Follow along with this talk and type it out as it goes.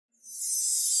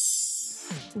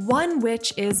One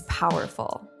witch is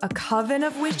powerful. A coven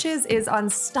of witches is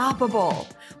unstoppable.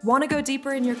 Want to go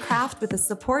deeper in your craft with the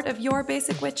support of your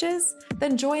basic witches?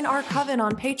 Then join our coven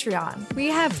on Patreon. We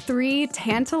have 3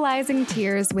 tantalizing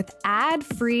tiers with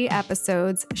ad-free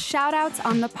episodes, shout-outs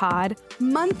on the pod,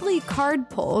 monthly card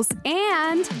pulls,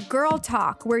 and Girl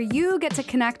Talk, where you get to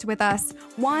connect with us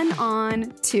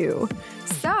 1-on-2.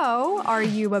 So, are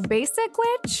you a basic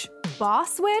witch,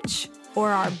 boss witch, or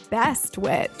our best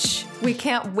witch? We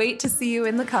can't wait to see you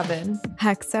in the coven.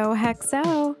 Hexo,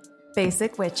 hexo.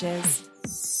 Basic witches.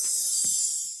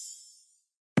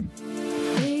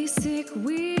 Basic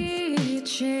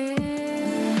witches.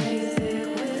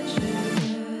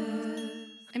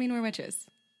 I mean, we're witches.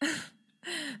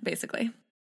 Basically.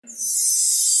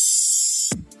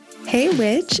 Hey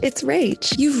witch, it's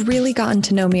Rach. You've really gotten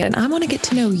to know me and I want to get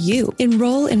to know you.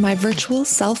 Enroll in my virtual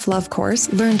self-love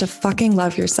course, Learn to Fucking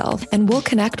Love Yourself, and we'll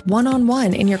connect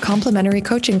one-on-one in your complimentary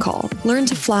coaching call. Learn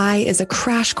to Fly is a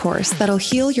crash course that'll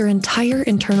heal your entire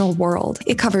internal world.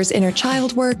 It covers inner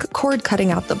child work, cord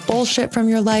cutting out the bullshit from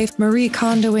your life, Marie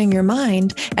Kondoing your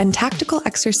mind, and tactical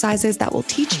exercises that will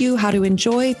teach you how to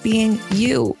enjoy being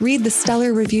you. Read the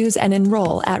stellar reviews and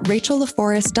enroll at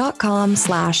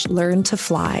rachelleforest.com/learn to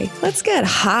fly. Let's get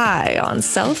high on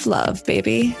self-love,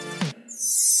 baby.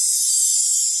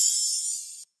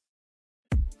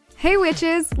 Hey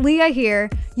witches, Leah here.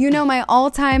 You know my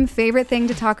all-time favorite thing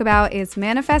to talk about is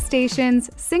manifestations,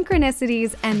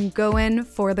 synchronicities, and going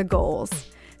for the goals.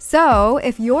 So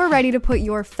if you're ready to put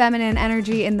your feminine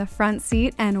energy in the front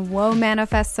seat and whoa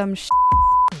manifest some shit.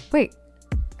 Wait,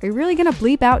 are you really gonna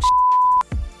bleep out shit?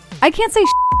 I can't say shit.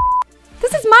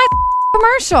 This is my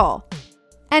commercial.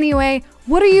 Anyway,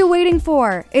 what are you waiting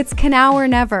for? It's Canau or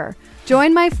never.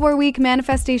 Join my 4-week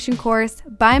manifestation course,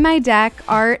 buy my deck,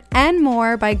 art, and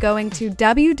more by going to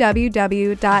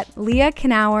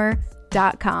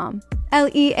www.leahknauer.com.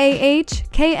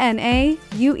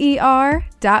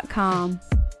 LEAHKNAUER.com.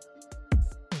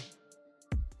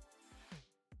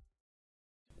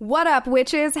 What up,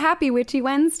 witches? Happy Witchy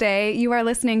Wednesday. You are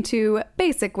listening to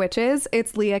Basic Witches.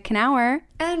 It's Leah Knauer.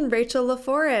 And Rachel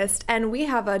LaForest. And we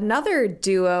have another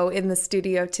duo in the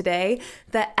studio today,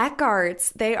 the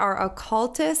Eckarts. They are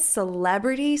occultist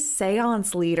celebrity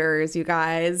seance leaders, you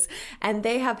guys. And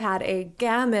they have had a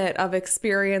gamut of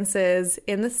experiences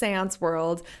in the seance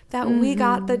world that we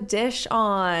got the dish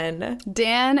on.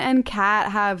 Dan and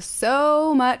Kat have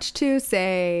so much to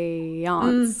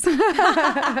seance.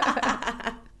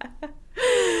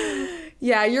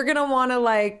 Yeah, you're gonna want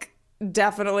to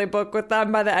definitely book with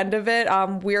them by the end of it.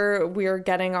 We're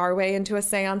getting our way into a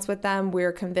seance with them.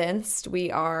 We're convinced. We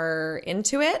are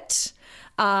into it.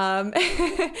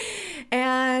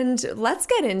 And let's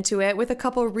get into it with a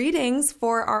couple readings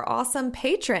for our awesome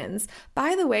patrons.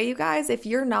 By the way, you guys, if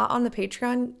you're not on the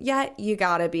Patreon yet, you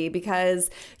gotta be, because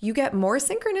you get more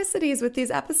synchronicities with these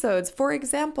episodes. For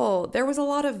example, there was a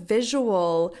lot of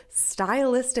visual,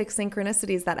 stylistic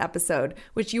synchronicities that episode,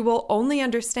 which you will only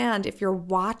understand if you're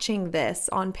watching this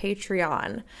on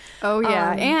Patreon. Oh,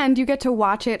 yeah. And you get to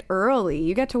watch it early.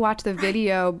 You get to watch the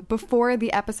video before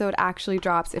the episode actually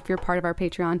drops if you're part of our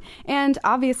Patreon. And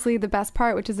obviously the best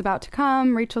part, which is about to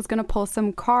come, Rachel's going to pull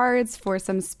some cards for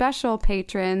some special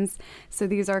patrons. So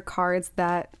these are cards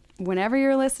that whenever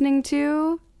you're listening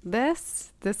to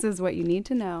this is what you need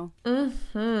to know.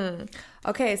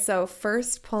 Okay, so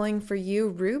first pulling for you,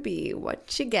 Ruby.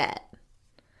 What you get?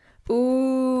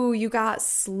 Ooh, you got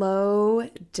slow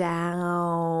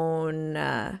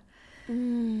down.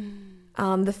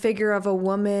 The figure of a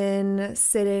woman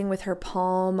sitting with her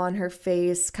palm on her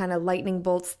face, kind of lightning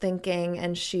bolts thinking,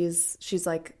 and she's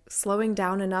like slowing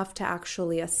down enough to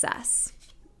actually assess.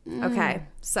 Okay,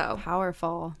 so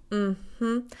Powerful.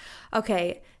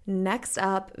 Okay, next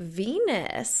up,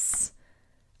 Venus.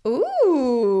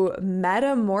 Ooh,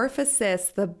 metamorphosis,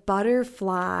 the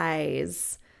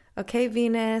butterflies. Okay,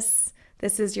 Venus,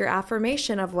 this is your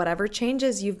affirmation of whatever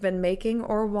changes you've been making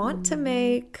or want to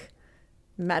make.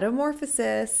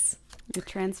 Metamorphosis. You're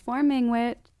transforming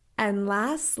witch. And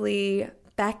lastly,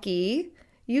 Becky,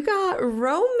 you got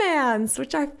romance,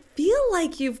 which I feel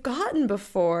like you've gotten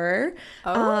before.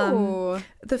 Oh.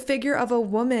 The figure of a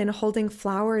woman holding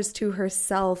flowers to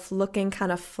herself, looking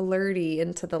kind of flirty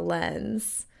into the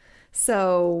lens.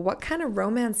 So what kind of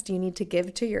romance do you need to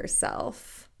give to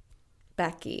yourself,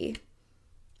 Becky?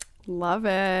 Love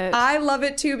it. I love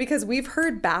it too, because we've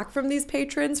heard back from these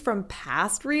patrons from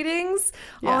past readings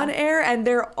on air, and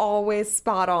they're always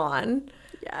spot on.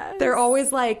 Yes. They're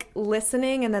always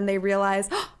listening, and then they realize,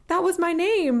 oh, that that was my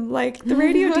name. Like the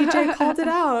radio DJ called it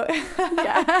out.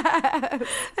 Yes.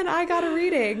 And I got a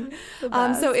reading.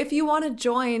 So if you want to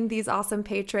join these awesome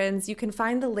patrons, you can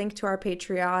find the link to our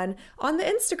Patreon on the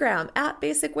Instagram at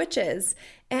Basic Witches.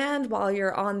 And while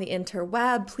you're on the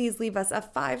interweb, please leave us a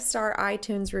 5-star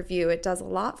iTunes review. It does a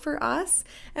lot for us,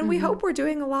 and we hope we're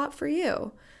doing a lot for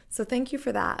you. So thank you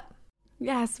for that.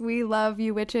 Yes, we love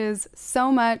you witches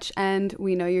so much, and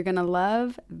we know you're going to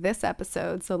love this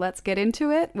episode. So let's get into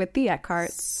it with the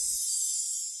Eckharts.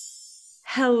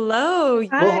 Hello.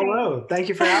 Hi. Well, hello. Thank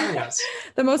you for having us.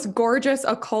 The most gorgeous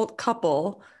occult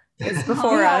couple is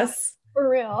before us. For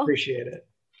real. Appreciate it.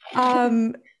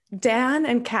 Dan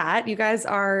and Kat, you guys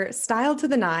are styled to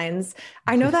the nines.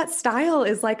 I know that style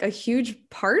is like a huge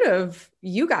part of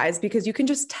you guys because you can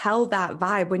just tell that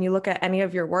vibe when you look at any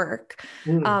of your work.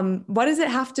 What does it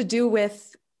have to do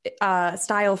with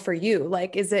style for you?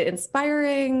 Like, is it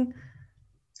inspiring?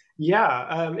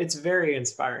 Yeah, it's very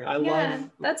inspiring. I love.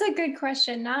 That's a good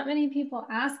question. Not many people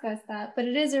ask us that, but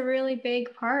it is a really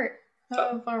big part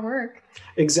of our work.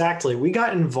 Exactly. We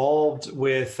got involved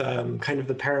with kind of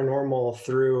the paranormal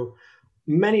through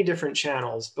many different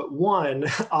channels, but one,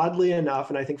 oddly enough,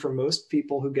 and I think for most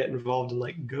people who get involved in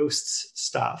like ghosts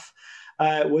stuff,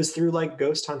 was through like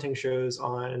ghost hunting shows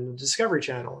on Discovery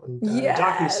Channel and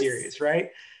docuseries,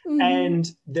 right? And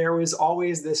there was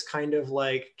always this kind of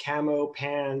like camo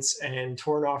pants and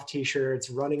torn off t-shirts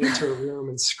running into a room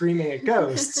and screaming at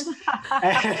ghosts.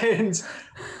 And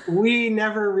we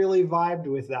never really vibed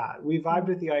with that. We vibed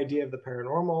with the idea of the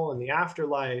paranormal and the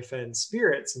afterlife and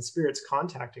spirits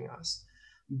contacting us.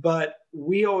 But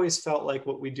we always felt like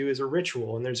what we do is a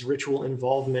ritual and there's ritual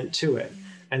involvement to it.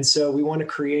 And so we want to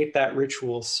create that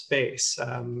ritual space.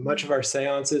 Much of our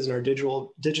seances and our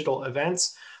digital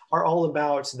events are all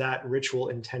about that ritual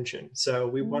intention. So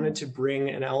we wanted to bring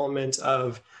an element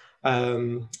of,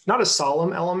 not a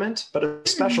solemn element, but a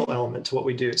special element to what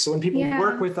we do. So when people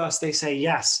work with us, they say,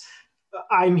 yes,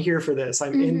 I'm here for this.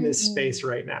 I'm in this space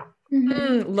right now.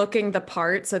 Looking the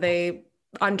part so they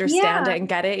understand it and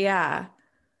get it. Yeah.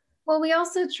 Well, we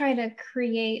also try to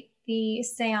create the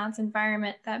seance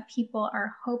environment that people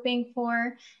are hoping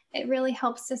for. It really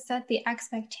helps to set the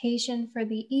expectation for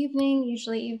the evening,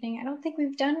 usually evening. I don't think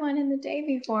we've done one in the day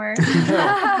before.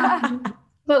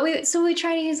 But we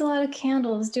try to use a lot of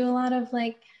candles, do a lot of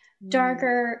like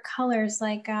darker colors,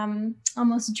 like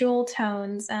almost jewel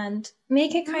tones, and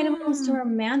make it kind of almost a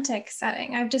romantic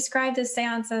setting. I've described this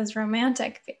seance as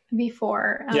romantic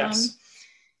before. Yes.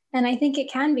 And I think it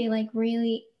can be like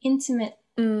really intimate,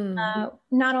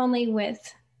 not only with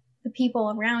the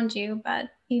people around you, but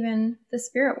even the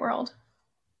spirit world.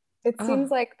 It seems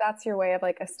like that's your way of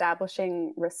like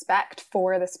establishing respect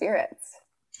for the spirits.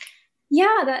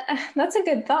 Yeah, that's a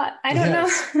good thought. I don't know.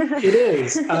 It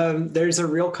is. There's a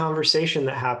real conversation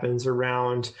that happens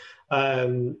around,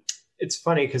 it's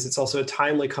funny because it's also a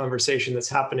timely conversation that's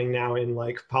happening now in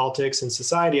like politics and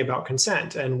society about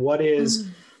consent and what is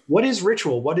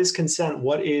ritual, what is consent,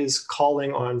 what is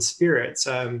calling on spirits.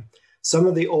 Some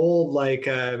of the old, like,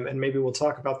 and maybe we'll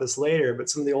talk about this later, but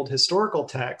some of the old historical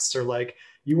texts are like,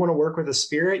 you want to work with a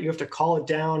spirit, you have to call it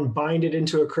down, bind it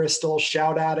into a crystal,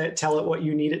 shout at it, tell it what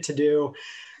you need it to do.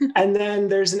 And then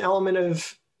there's an element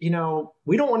of, we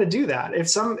don't want to do that.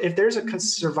 If there's a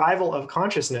survival of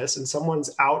consciousness and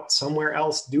someone's out somewhere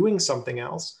else doing something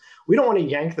else, we don't want to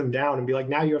yank them down and be like,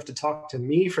 now you have to talk to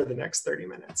me for the next 30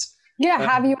 minutes. Yeah.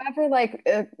 Have you ever like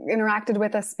interacted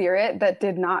with a spirit that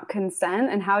did not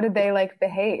consent, and how did they like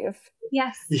behave?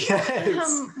 Yes.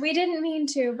 Yes. We didn't mean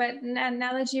to, but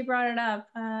now that you brought it up,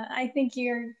 I think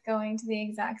you're going to the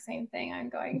exact same thing I'm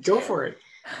going to. Go for it.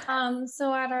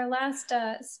 So at our last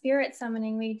spirit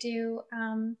summoning, we do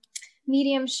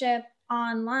mediumship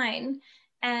online.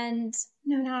 And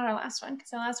no, not our last one,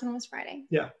 because our last one was Friday.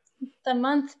 Yeah. The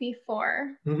month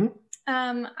before.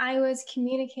 I was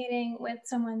communicating with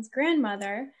someone's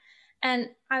grandmother, and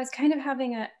I was kind of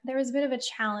there was a bit of a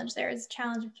challenge. There was a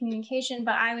challenge of communication,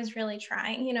 but I was really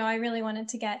trying. I really wanted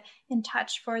to get in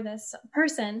touch for this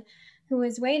person who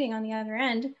was waiting on the other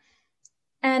end.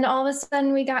 And all of a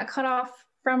sudden we got cut off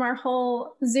from our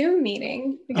whole Zoom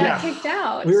meeting. We got kicked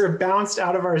out. We were bounced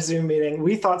out of our Zoom meeting.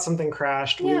 We thought something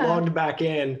crashed. We logged back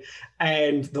in,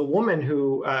 and the woman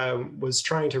who was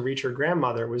trying to reach her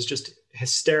grandmother was just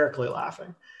hysterically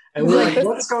laughing. And we're like,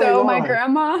 what's going on? My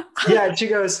grandma? Yeah, and she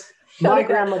goes, my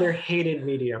grandmother hated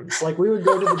mediums. Like, we would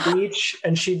go to the beach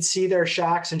and she'd see their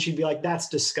shacks and she'd be like, that's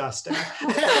disgusting.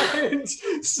 And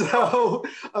so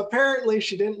apparently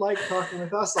she didn't like talking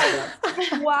with us like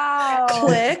that. Wow.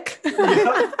 Click.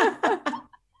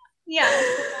 Yeah.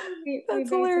 We That's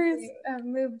basically hilarious.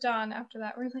 moved on after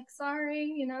that. We're like, sorry,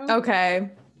 you know. Okay.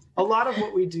 A lot of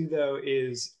what we do though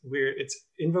is it's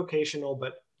invocational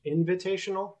but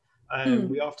invitational.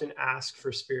 We often ask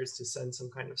for spirits to send some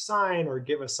kind of sign or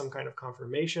give us some kind of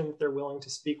confirmation that they're willing to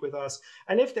speak with us.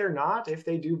 And if they're not, if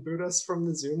they do boot us from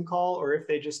the Zoom call, or if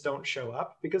they just don't show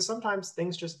up, because sometimes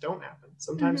things just don't happen.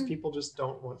 Sometimes people just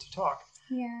don't want to talk.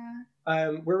 Yeah.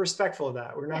 We're respectful of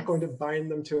that. We're not going to bind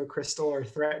them to a crystal or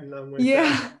threaten them with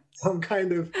some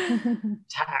kind of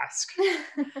task.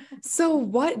 So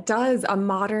what does a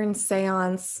modern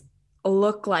seance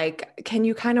look like? Can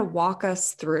you kind of walk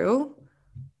us through?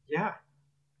 Yeah.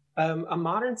 A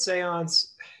modern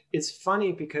seance is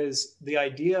funny because the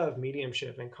idea of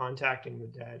mediumship and contacting the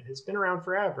dead has been around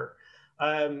forever.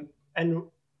 And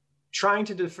trying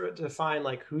to define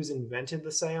like who's invented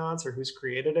the seance or who's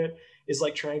created it is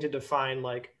like trying to define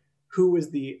like who was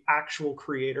the actual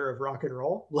creator of rock and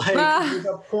roll. Like there's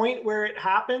a point where it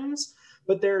happens,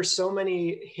 but there are so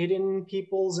many hidden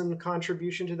peoples and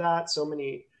contribution to that, so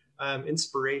many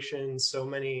inspirations, so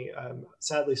many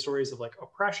sadly stories of like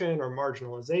oppression or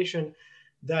marginalization,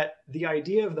 that the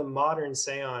idea of the modern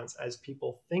seance as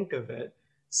people think of it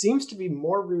seems to be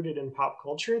more rooted in pop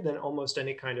culture than almost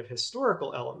any kind of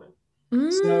historical element.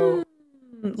 So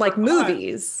like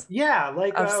movies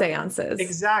like of seances.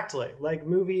 Exactly, like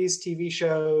movies, TV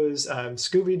shows.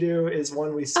 Scooby-Doo is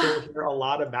one we still hear a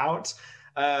lot about,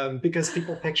 because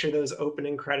people picture those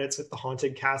opening credits with the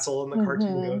haunted castle and the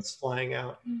cartoon ghosts flying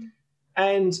out.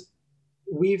 And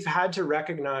we've had to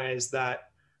recognize that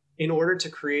in order to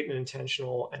create an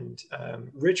intentional and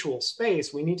ritual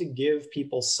space, we need to give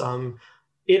people some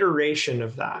iteration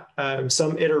of that,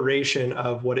 some iteration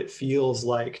of what it feels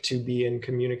like to be in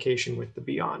communication with the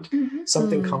beyond,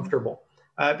 something comfortable.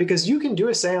 Because you can do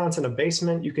a seance in a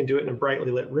basement, you can do it in a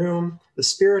brightly lit room. The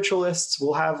spiritualists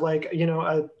will have like, you know,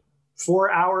 a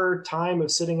 4-hour time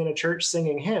of sitting in a church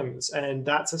singing hymns, and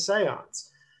that's a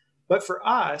seance. But for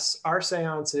us, our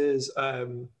seance is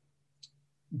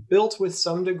built with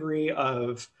some degree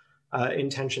of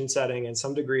intention setting and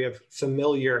some degree of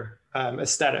familiar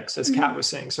aesthetics, as Kat was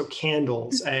saying. So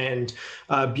candles and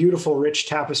beautiful, rich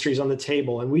tapestries on the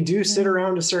table. And we do sit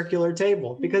around a circular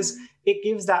table because it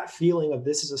gives that feeling of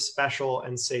this is a special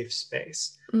and safe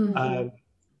space.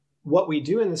 What we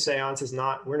do in the seance is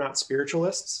we're not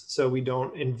spiritualists, so we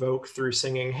don't invoke through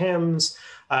singing hymns.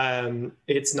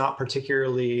 It's not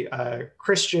particularly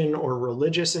Christian or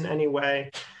religious in any way.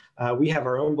 We have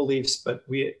our own beliefs, but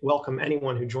we welcome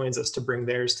anyone who joins us to bring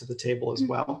theirs to the table as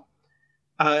well.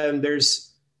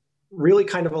 There's really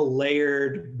kind of a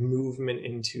layered movement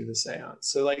into the seance.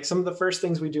 So like some of the first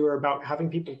things we do are about having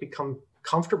people become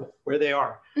comfortable where they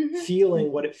are,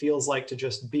 feeling what it feels like to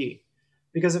just be.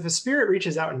 Because if a spirit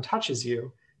reaches out and touches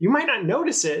you, you might not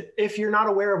notice it if you're not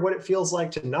aware of what it feels like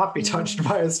to not be touched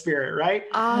by a spirit, right?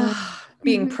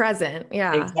 Being present.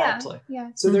 Yeah. Exactly. Yeah.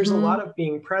 So there's a lot of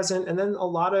being present and then a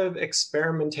lot of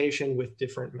experimentation with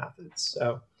different methods.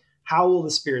 So how will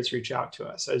the spirits reach out to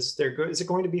us? Is it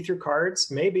going to be through cards?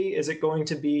 Maybe. Is it going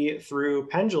to be through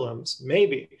pendulums?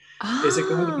 Maybe. Is it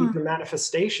going to be through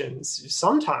manifestations?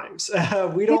 Sometimes.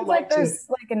 We don't like to. There's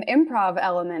like an improv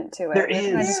element to it. There You're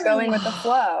kind of is. just going with the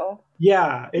flow.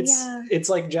 Yeah, it's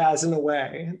like jazz in a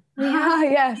way.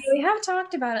 Yes. We have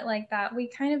talked about it like that. We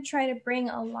kind of try to bring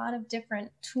a lot of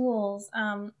different tools,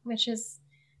 which is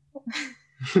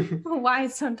why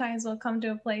sometimes we'll come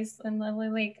to a place and we'll be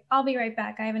like, I'll be right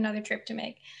back. I have another trip to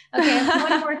make. Okay, I have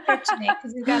one more trip to make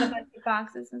because we've got a bunch of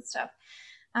boxes and stuff.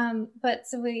 But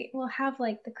so we will have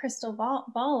like the crystal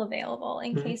ball available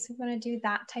in case we want to do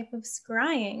that type of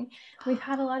scrying. We've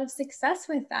had a lot of success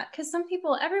with that because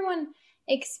everyone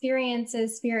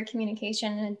experiences spirit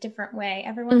communication in a different way.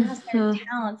 Everyone has their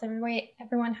talents.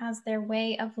 Everyone has their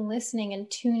way of listening and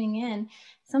tuning in.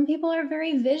 Some people are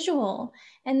very visual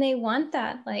and they want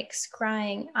that like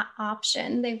scrying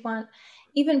option. They want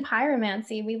even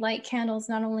pyromancy. We light candles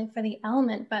not only for the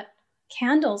element, but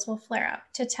candles will flare up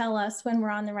to tell us when we're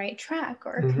on the right track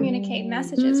or communicate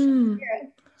messages from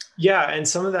spirit. Yeah, and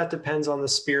some of that depends on the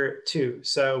spirit too.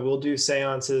 So we'll do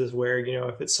seances where,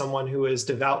 if it's someone who is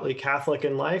devoutly Catholic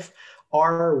in life,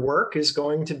 our work is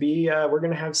going to be, we're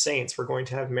going to have saints, we're going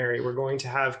to have Mary, we're going to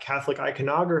have Catholic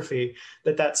iconography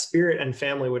that spirit and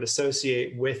family would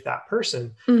associate with that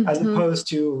person, as opposed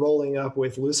to rolling up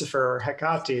with Lucifer or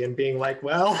Hecate and being like,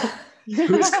 well,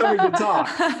 who's coming to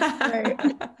talk? Right.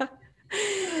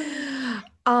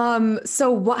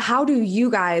 So how do you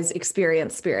guys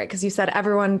experience spirit? Because you said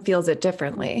everyone feels it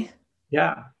differently.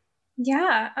 Yeah.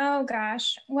 Yeah. Oh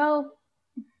gosh. Well,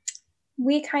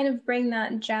 we kind of bring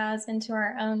that jazz into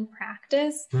our own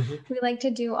practice. We like to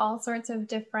do all sorts of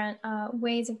different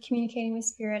ways of communicating with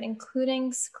spirit,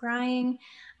 including scrying.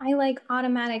 I like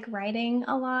automatic writing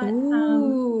a lot.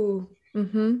 Ooh.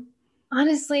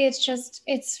 Honestly,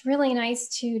 it's really nice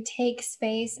to take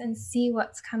space and see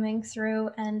what's coming through.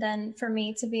 And then for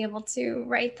me to be able to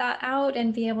write that out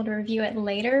and be able to review it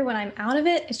later when I'm out of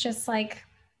it, it's just like,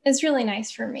 it's really nice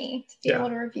for me to be able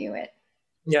to review it.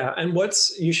 Yeah. And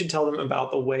you should tell them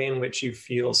about the way in which you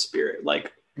feel spirit,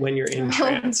 like when you're in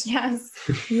trance. Yes.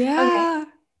 Yeah.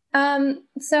 Okay.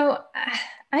 So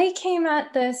I came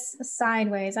at this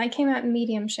sideways. I came at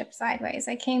mediumship sideways.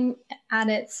 I came at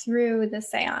it through the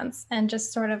seance and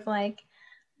just sort of like,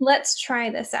 let's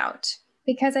try this out.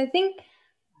 Because I think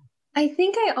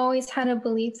I always had a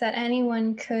belief that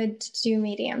anyone could do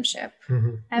mediumship.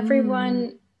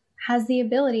 Everyone has the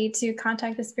ability to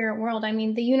contact the spirit world. I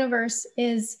mean, the universe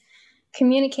is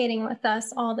communicating with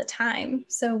us all the time.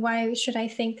 So why should I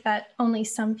think that only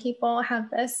some people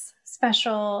have this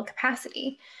special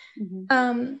capacity?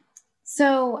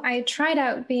 So I tried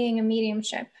out being a medium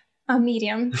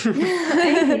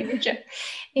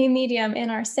in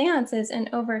our seances. And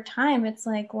over time, it's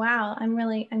like, wow,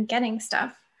 I'm getting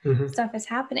stuff. Stuff is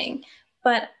happening.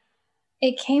 But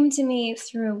it came to me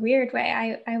through a weird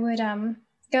way. I would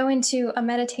go into a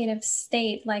meditative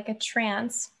state, like a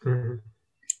trance,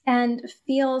 and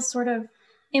feel sort of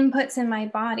inputs in my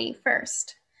body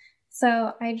first.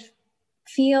 So I'd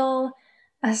feel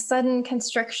a sudden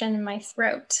constriction in my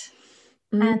throat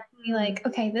and be like,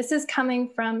 okay, this is coming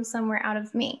from somewhere out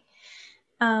of me.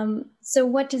 So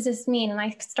what does this mean? And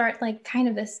I start like kind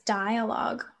of this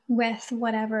dialogue with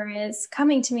whatever is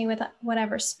coming to me, with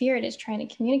whatever spirit is trying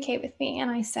to communicate with me.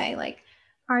 And I say like,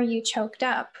 are you choked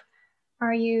up?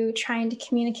 Are you trying to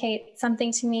communicate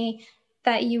something to me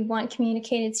that you want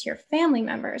communicated to your family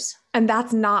members? And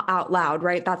that's not out loud,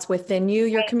 right? That's within you,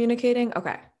 you're communicating?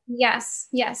 Okay. Yes.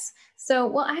 So,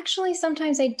 well, actually,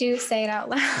 sometimes I do say it out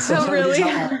loud. Oh, really?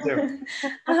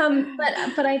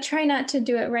 But I try not to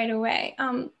do it right away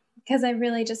because I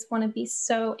really just want to be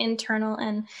so internal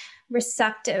and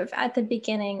receptive at the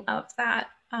beginning of that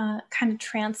kind of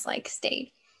trance-like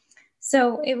state.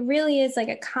 So it really is like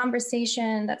a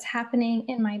conversation that's happening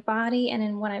in my body and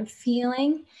in what I'm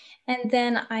feeling. And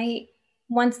then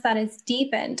once that is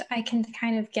deepened, I can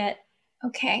kind of get,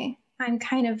 okay, I'm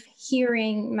kind of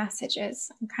hearing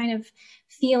messages. I'm kind of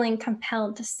feeling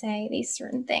compelled to say these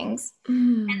certain things.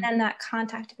 And then that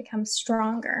contact becomes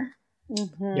stronger.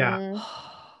 Yeah.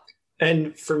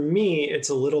 And for me, it's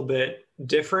a little bit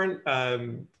different.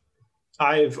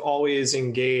 I've always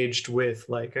engaged with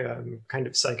like kind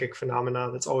of psychic phenomena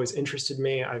that's always interested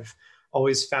me. I've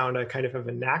always found I kind of have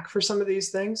a knack for some of these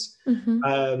things.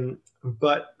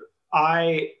 But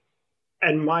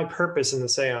my purpose in the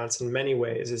seance in many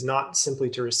ways is not simply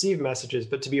to receive messages,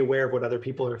 but to be aware of what other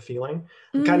people are feeling.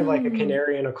 I'm kind of like a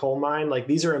canary in a coal mine. Like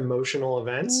these are emotional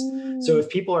events. So if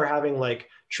people are having like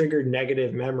triggered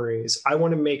negative memories, I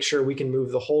want to make sure we can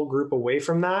move the whole group away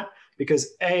from that,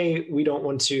 because we don't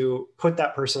want to put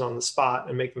that person on the spot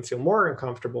and make them feel more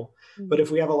uncomfortable. But if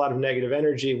we have a lot of negative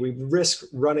energy, we risk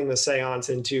running the seance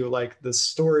into like the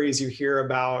stories you hear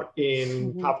about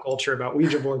in pop culture about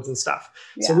Ouija boards and stuff.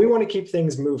 So we want to keep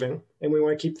things moving and we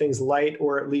want to keep things light,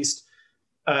 or at least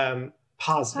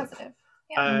positive.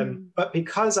 But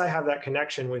because I have that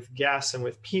connection with guests and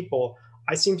with people,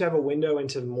 I seem to have a window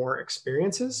into more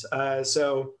experiences.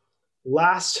 So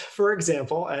for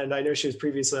example, and I know she was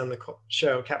previously on the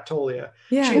show, Captolia.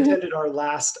 She attended our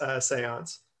last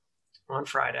seance on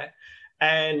Friday,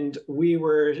 and we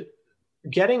were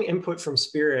getting input from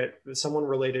spirit, a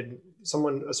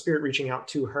spirit reaching out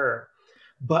to her.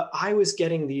 But I was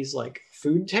getting these like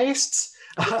food tastes.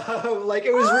 Like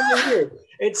it was really weird.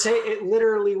 It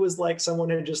literally was like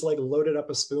someone had just like loaded up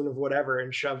a spoon of whatever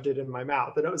and shoved it in my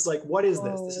mouth. And it was like, what is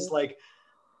this? This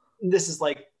is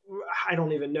like, I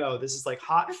don't even know. This is like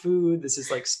hot food. This is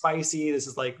like spicy. This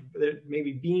is like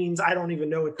maybe beans. I don't even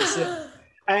know what this is.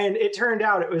 And it turned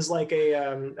out it was like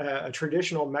a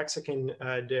traditional Mexican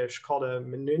dish called a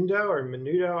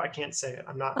menudo. I can't say it.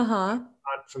 I'm not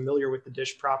familiar with the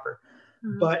dish proper.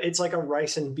 But it's like a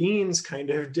rice and beans kind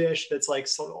of dish that's like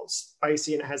so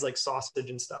spicy and it has like sausage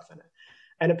and stuff in it.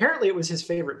 And apparently it was his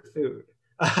favorite food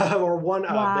or one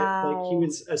of that like he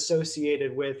was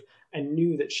associated with and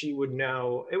knew that she would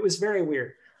know. It was very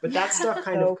weird, but that stuff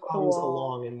kind of comes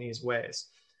along in these ways.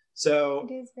 So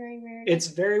it is very weird. It's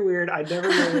very weird. I never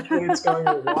know which way it's going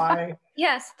or why.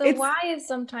 Yes, why is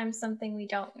sometimes something we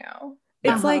don't know.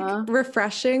 It's like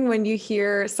refreshing when you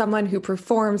hear someone who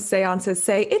performs seances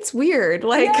say it's weird.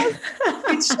 Like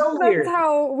it's so weird. That's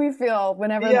how we feel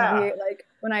whenever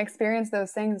when I experience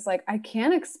those things, like I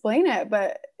can't explain it,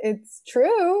 but it's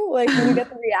true. Like when you get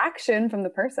the reaction from the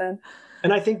person.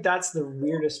 And I think that's the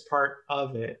weirdest part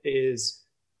of it, is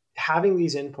having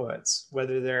these inputs,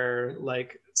 whether they're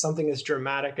like something as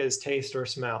dramatic as taste or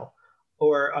smell,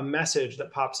 or a message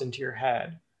that pops into your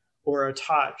head, or a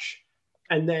touch,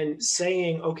 and then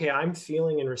saying, okay, I'm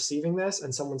feeling and receiving this.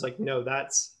 And someone's like, no,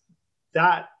 that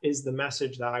is the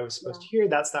message that I was supposed to hear.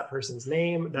 That's that person's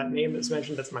name, that name that's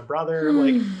mentioned. That's my brother.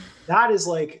 Like that is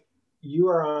like, you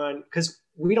are on, because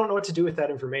we don't know what to do with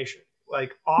that information.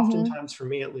 Like oftentimes for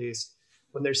me, at least,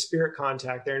 when there's spirit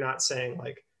contact, they're not saying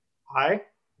like, hi,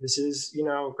 this is,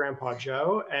 Grandpa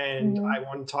Joe, and I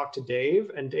want to talk to Dave,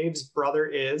 and Dave's brother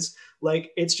is,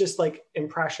 like, it's just like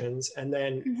impressions, and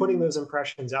then putting those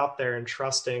impressions out there and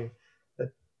trusting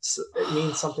that it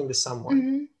means something to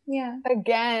someone. Yeah.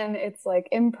 Again, it's like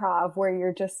improv, where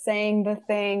you're just saying the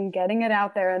thing, getting it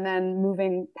out there, and then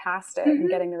moving past it and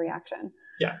getting the reaction.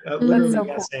 Yeah, literally, so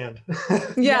yes, cool. and.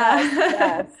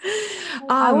 Yes.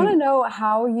 I want to know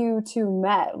how you two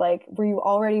met. Like, were you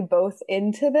already both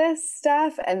into this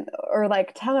stuff, or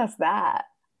like, tell us that?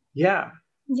 Yeah.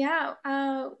 Yeah.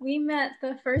 We met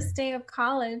the first day of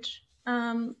college.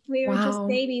 We were just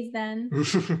babies then,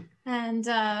 and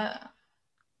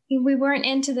we weren't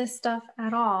into this stuff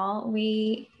at all.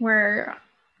 We were,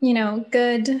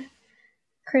 good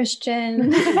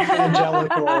Christian,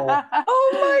 evangelical. Oh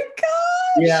my gosh.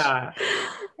 Yeah.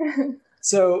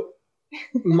 So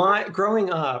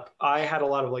growing up, I had a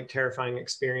lot of like terrifying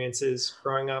experiences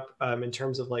growing up, in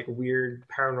terms of like weird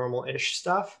paranormal-ish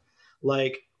stuff,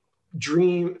 like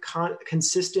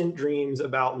consistent dreams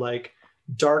about like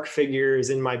dark figures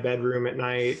in my bedroom at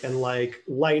night, and like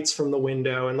lights from the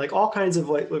window, and like all kinds of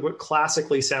like what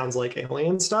classically sounds like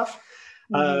alien stuff.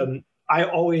 I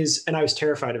was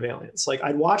terrified of aliens. Like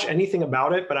I'd watch anything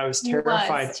about it, but I was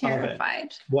terrified of it.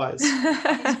 Was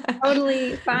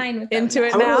totally fine with into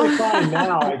it totally now. Fine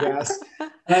now, I guess.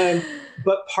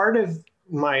 But part of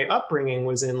my upbringing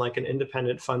was in like an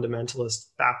independent fundamentalist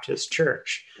Baptist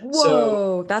church. Whoa,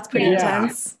 so, that's pretty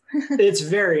intense. It's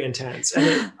very intense, and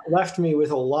it left me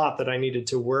with a lot that I needed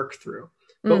to work through.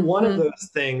 But one of those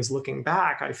things, looking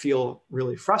back, I feel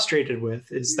really frustrated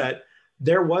with, is that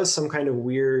there was some kind of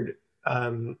weird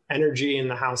energy in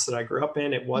the house that I grew up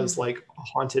in. It was like a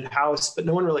haunted house, but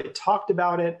no one really talked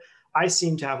about it. I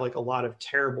seem to have like a lot of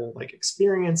terrible like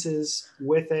experiences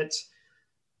with it.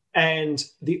 And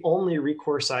the only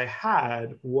recourse I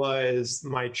had was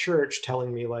my church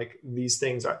telling me like, these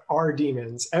things are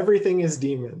demons. Everything is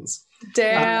demons.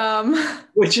 Damn.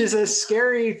 Which is a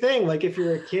scary thing. Like if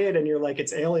you're a kid and you're like,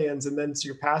 it's aliens, and then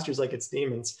your pastor's like, it's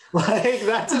demons. Like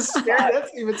that's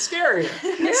even scarier.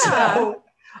 Yeah. So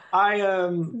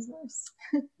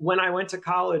when I went to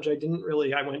college, I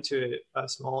went to a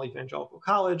small evangelical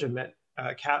college. I met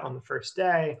Kat on the first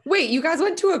day. Wait, you guys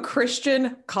went to a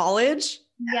Christian college?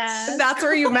 Yes. That's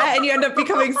where you met, and you end up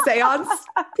becoming seance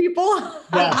people?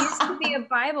 It used to be a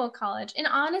Bible college. And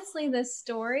honestly, this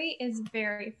story is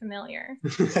very familiar.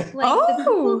 Like the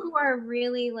people who are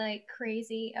really like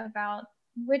crazy about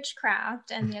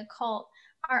witchcraft and the occult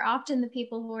are often the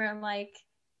people who are like,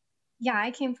 yeah,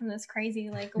 I came from this crazy,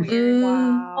 like weird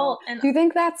cult. And do you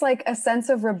think that's like a sense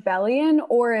of rebellion,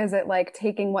 or is it like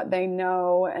taking what they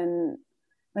know and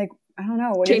like, I don't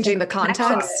know, changing the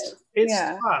context? It's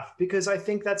tough, because I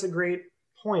think that's a great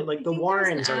point. Like the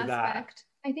Warrens are that.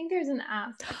 I think there's an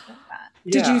aspect of that.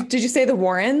 Yeah. Did you say the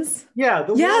Warrens? Yeah.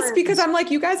 Warrens. Because I'm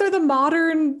like, you guys are the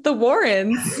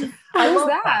Warrens. How's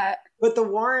that? But the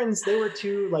Warrens, they were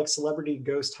two like celebrity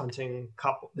ghost hunting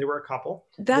couple. They were a couple.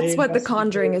 That's what The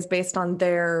Conjuring is based on,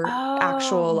 their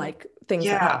actual like things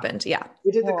that happened. Yeah.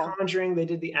 They did The Conjuring. They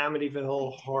did the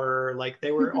Amityville Horror. Like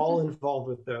they were all involved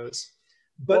with those.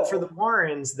 But for the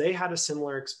Warrens, they had a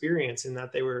similar experience in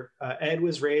that they were, Ed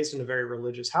was raised in a very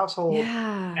religious household,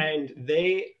 and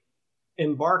they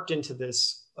embarked into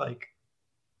this, like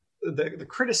the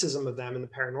criticism of them in the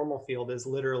paranormal field is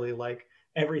literally like,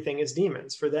 everything is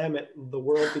demons. For them, the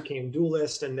world became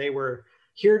dualist, and they were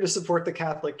here to support the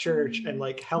Catholic Church and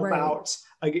like help out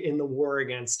in the war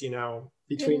against,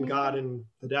 between God and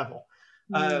the devil.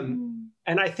 And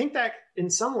I think that in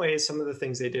some ways, some of the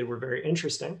things they did were very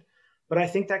interesting. But I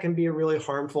think that can be a really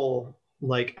harmful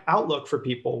like outlook for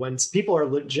people when people are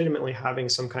legitimately having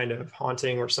some kind of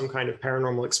haunting or some kind of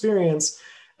paranormal experience,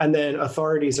 and then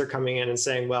authorities are coming in and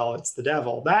saying, well, it's the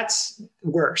devil. That's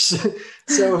worse.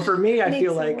 So for me, I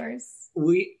feel like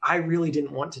I really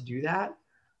didn't want to do that.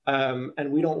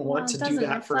 And we don't want to do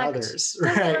that for others.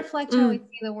 Doesn't reflect how we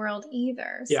see the world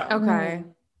either. Yeah. So. Okay.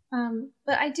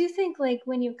 But I do think like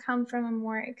when you come from a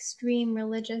more extreme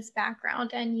religious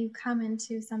background and you come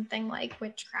into something like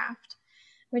witchcraft,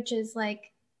 which is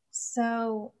like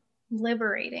so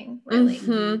liberating, really.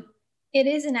 Mm-hmm. It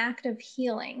is an act of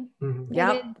healing. Mm-hmm.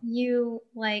 Yep. It is you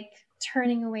like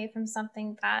turning away from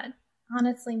something that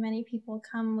honestly many people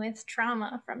come with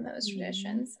trauma from those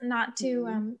traditions. Not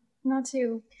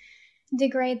to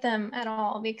degrade them at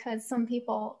all, because some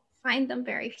people find them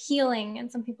very healing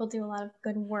and some people do a lot of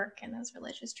good work in those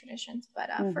religious traditions. But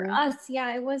for us,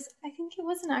 I think it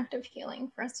was an act of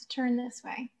healing for us to turn this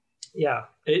way. Yeah.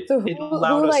 It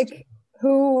allowed us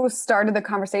who started the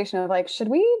conversation of like, should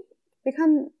we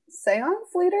become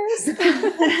seance leaders?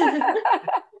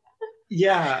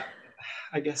 Yeah,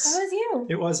 I guess that was you.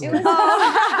 It was me. It was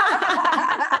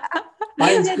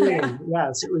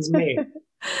Yes, it was me.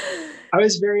 I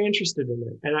was very interested in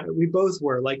it, and we both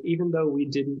were. Like, even though we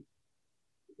didn't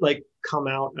like come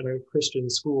out at a Christian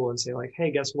school and say like,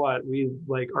 hey, guess what? We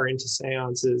like are into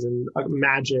seances and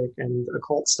magic and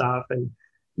occult stuff and,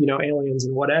 you know, aliens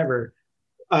and whatever.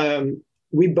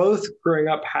 We both growing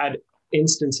up had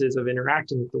instances of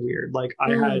interacting with the weird. Like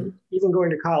I had, even going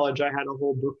to college, I had a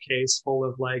whole bookcase full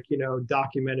of like, you know,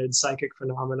 documented psychic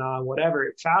phenomena and whatever.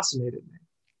 It fascinated me.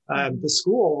 The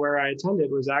school where I attended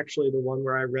was actually the one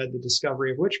where I read The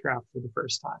Discovery of Witchcraft for the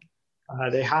first time.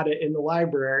 They had it in the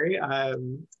library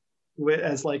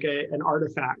as like an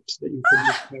artifact that you could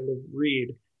just kind of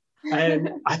read.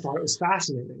 And I thought it was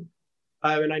fascinating.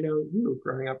 And I know you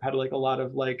growing up had like a lot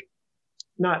of like,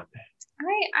 not...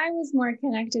 I was more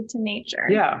connected to nature.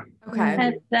 Yeah. Okay.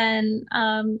 And then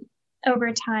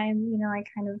over time, you know,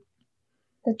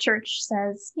 the church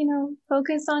says, you know,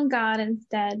 focus on God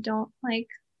instead. Don't like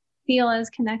feel as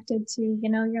connected to, you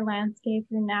know, your landscape,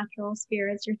 your natural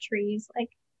spirits, your trees. Like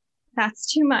that's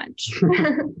too much.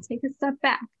 Take a step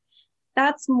back.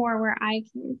 That's more where I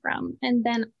came from. And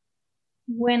then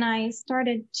when I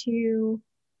started to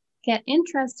get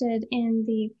interested in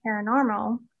the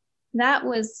paranormal, that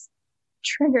was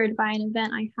triggered by an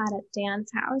event I had at Dan's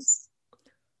house.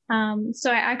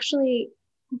 So I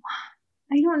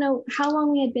don't know how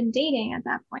long we had been dating at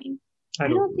that point. I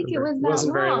don't think remember. It was that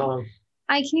wasn't very long.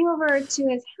 I came over to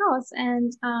his house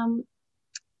and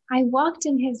I walked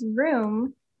in his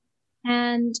room,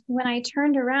 and when I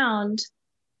turned around,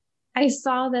 I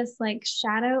saw this like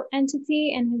shadow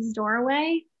entity in his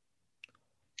doorway.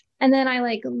 And then I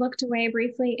like looked away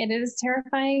briefly. It is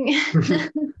terrifying.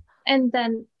 And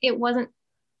then it wasn't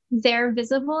there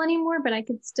visible anymore, but I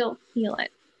could still feel it.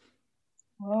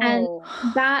 Oh. And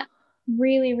that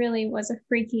really, really was a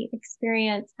freaky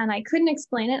experience. And I couldn't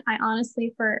explain it. I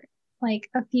honestly, for like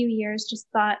a few years, just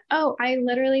thought, oh, I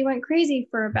literally went crazy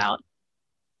for about,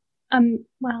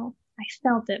 well, I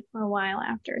felt it for a while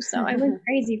after. So I went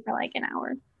crazy for like an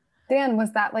hour. Dan,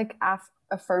 was that like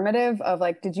affirmative of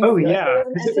like, did you feel like there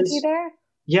was an entity there?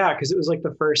 Yeah, because it was like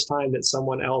the first time that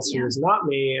someone else who was not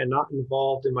me and not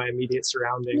involved in my immediate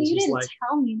surroundings you was didn't like,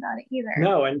 tell me about it either.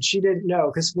 No, and she didn't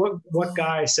know, because what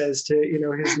guy says to, you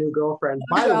know, his new girlfriend,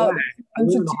 by the way, I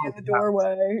live in the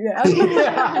doorway. Yeah.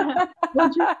 Yeah.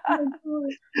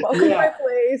 Welcome to my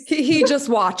place. He just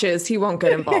watches. He won't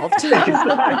get involved.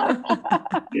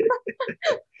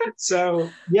 So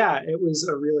yeah, it was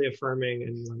a really affirming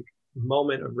and like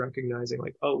moment of recognizing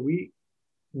like, oh,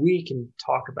 we can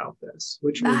talk about this,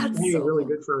 which was really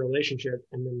good for a relationship,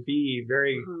 and then B,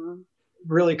 very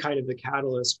really kind of the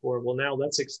catalyst for, well, now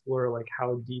let's explore like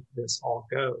how deep this all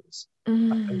goes.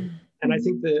 And I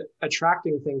think the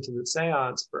attracting thing to the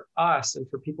seance for us and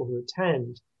for people who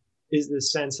attend is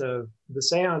this sense of the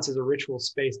seance is a ritual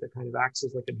space that kind of acts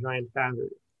as like a giant family.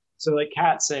 So like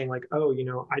Kat saying like, oh, you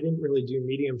know, I didn't really do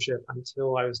mediumship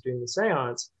until I was doing the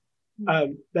seance.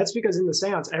 That's because in the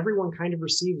seance, everyone kind of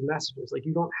receives messages. Like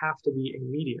you don't have to be a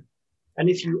medium. And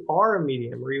if you are a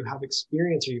medium or you have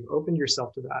experience or you've opened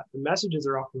yourself to that, the messages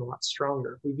are often a lot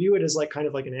stronger. We view it as like kind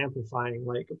of like an amplifying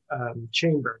like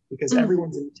chamber, because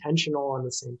everyone's intentional on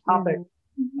the same topic.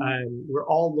 We're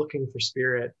all looking for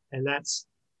spirit, and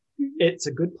it's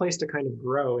a good place to kind of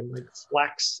grow and like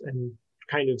flex and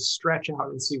kind of stretch out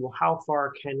and see, well, how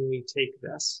far can we take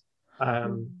this?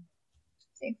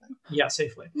 Safely. Yeah,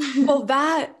 safely. Well,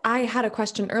 I had a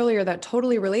question earlier that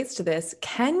totally relates to this.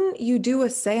 Can you do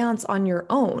a seance on your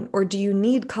own, or do you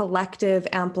need collective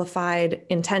amplified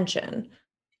intention?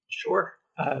 Sure.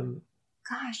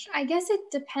 Gosh, I guess it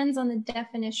depends on the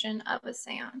definition of a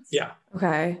seance. Yeah.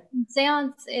 Okay.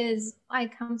 Seance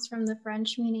comes from the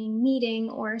French meaning meeting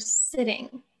or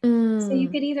sitting. So you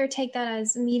could either take that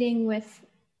as meeting with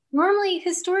Normally,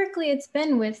 historically, it's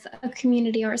been with a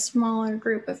community or a smaller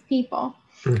group of people.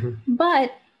 Mm-hmm.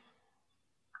 But,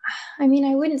 I mean,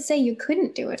 I wouldn't say you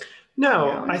couldn't do it.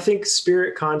 No, I think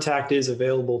spirit contact is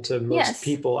available to most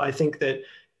people. I think that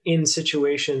in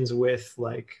situations with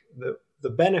like the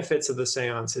benefits of the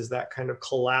seance is that kind of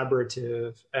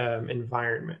collaborative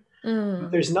environment.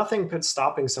 There's nothing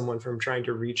stopping someone from trying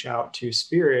to reach out to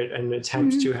spirit and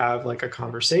attempt to have like a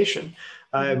conversation.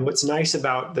 What's nice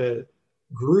about the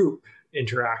group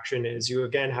interaction is you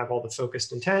again have all the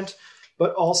focused intent,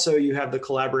 but also you have the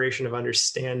collaboration of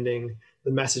understanding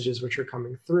the messages which are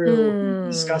coming through,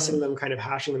 discussing them, kind of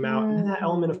hashing them out, and then that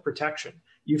element of protection.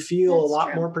 You feel a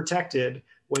lot more protected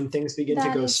when things begin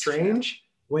to go strange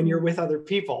when you're with other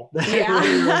people.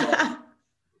 Yeah.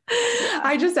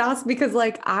 I just asked because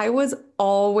like I was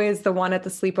always the one at the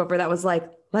sleepover that was like,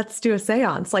 let's do a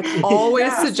seance, like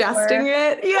always suggesting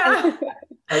it. Yeah.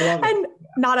 I love it. And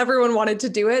not everyone wanted to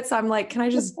do it. So I'm like, can I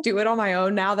just do it on my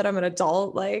own now that I'm an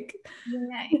adult? Like,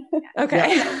 okay.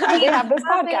 We have this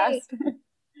podcast.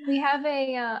 We have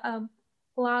a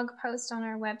blog post on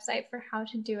our website for how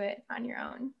to do it on your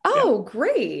own. Oh,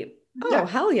 great. Oh,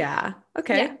 hell yeah.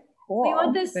 Okay. Yeah. Cool. We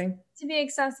want this to be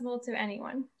accessible to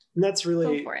anyone. And that's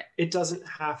really, it doesn't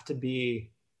have to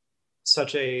be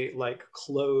such a like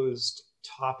closed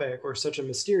topic or such a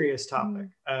mysterious topic.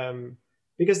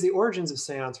 Because the origins of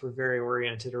seance were very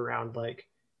oriented around like,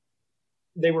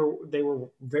 they were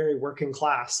very working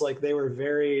class. Like they were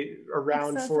very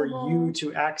around for you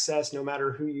to access no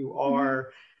matter who you are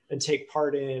and take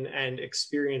part in and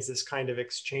experience this kind of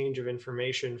exchange of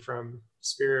information from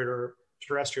spirit or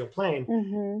terrestrial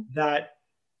plane that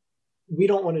we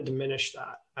don't want to diminish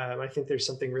that. I think there's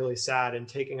something really sad in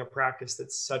taking a practice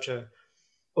that's such a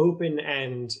open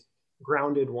and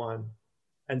grounded one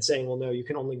and saying, well, no, you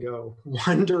can only go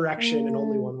one direction and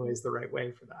only one way is the right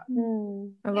way for that.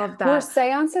 I love that. Were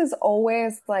seances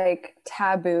always like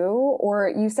taboo? Or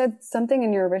you said something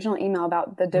in your original email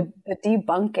about the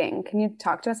debunking. Can you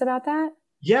talk to us about that?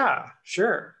 Yeah,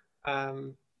 sure.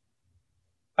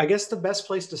 I guess the best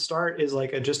place to start is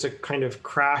like just a kind of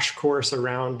crash course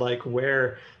around like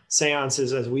where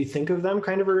seances as we think of them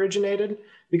kind of originated.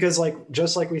 Because like,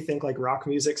 just like we think like rock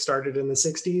music started in the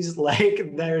 60s,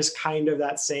 like there's kind of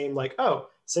that same like, oh,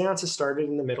 seances started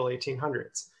in the middle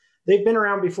 1800s. They've been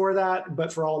around before that,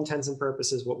 but for all intents and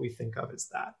purposes, what we think of is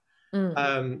that.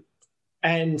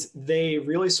 And they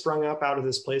really sprung up out of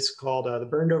this place called the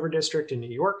Burned Over District in New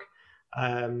York,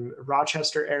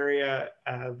 Rochester area.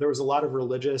 There was a lot of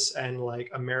religious and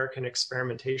like American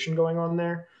experimentation going on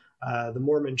there. The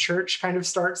Mormon Church kind of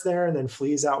starts there and then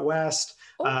flees out west.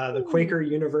 The Quaker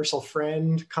Universal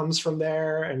Friend comes from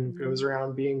there and goes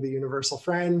around being the universal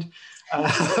friend.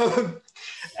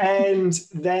 And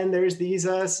then there's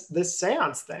this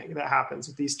seance thing that happens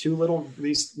with these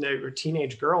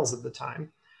teenage girls at the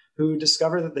time who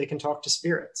discover that they can talk to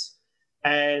spirits.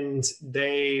 And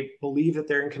they believe that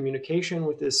they're in communication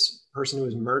with this person who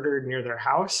was murdered near their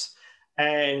house.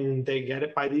 And they get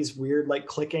it by these weird, like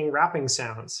clicking rapping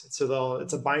sounds. So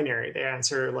it's a binary. They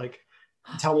answer like,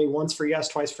 tell me once for yes,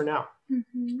 twice for no.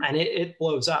 And it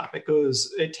blows up.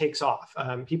 It takes off.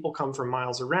 People come from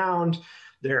miles around.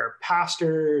 There are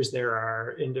pastors, there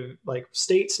are like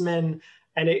statesmen,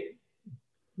 and it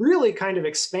really kind of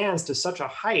expands to such a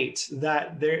height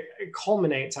that it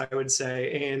culminates, I would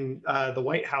say, in the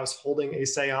White House holding a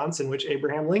seance in which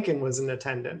Abraham Lincoln was in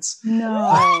attendance.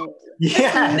 No.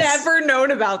 Yes. I've never known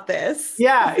about this.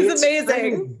 Yeah. It's amazing.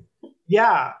 Crazy.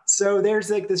 Yeah. So there's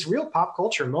like this real pop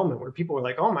culture moment where people are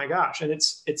like, oh my gosh. And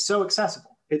it's so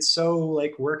accessible. It's so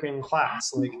like working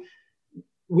class. Like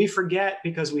we forget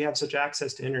because we have such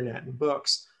access to internet and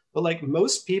books, but like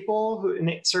most people who in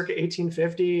circa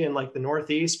 1850 in like the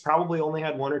Northeast probably only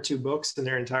had one or two books in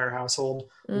their entire household.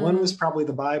 One was probably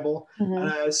the Bible.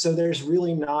 So there's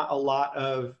really not a lot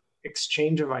of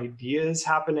exchange of ideas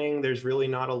happening. There's really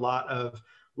not a lot of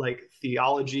like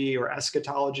theology or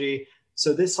eschatology.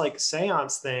 So this like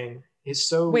seance thing is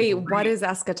so Wait, great. what is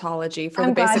eschatology for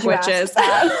the basic witches?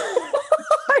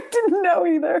 I didn't know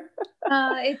either.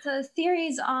 It's a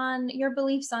series on your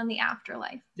beliefs on the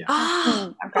afterlife. Yeah.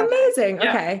 Amazing. Yeah.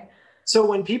 Okay. So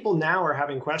when people now are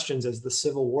having questions as the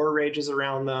Civil War rages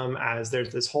around them, as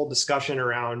there's this whole discussion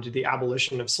around the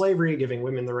abolition of slavery, giving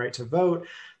women the right to vote,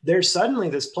 there's suddenly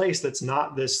this place that's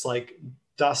not this like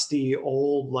dusty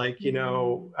old, like,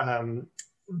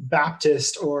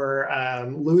 Baptist or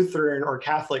Lutheran or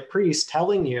Catholic priest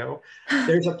telling you.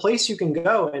 There's a place you can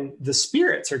go and the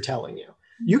spirits are telling you.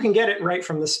 You can get it right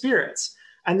from the spirits.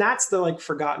 And that's the like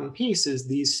forgotten piece, is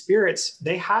these spirits,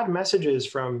 they had messages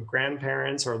from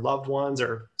grandparents or loved ones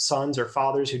or sons or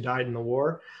fathers who died in the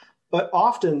war. But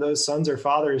often those sons or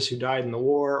fathers who died in the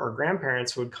war or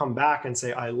grandparents would come back and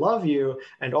say, I love you.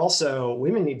 And also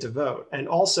women need to vote. And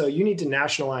also you need to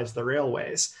nationalize the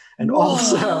railways. And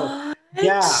also,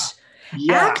 yeah.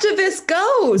 Activist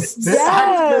ghosts.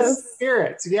 Activist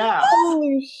spirits. Yeah.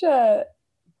 Holy shit.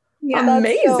 Yeah.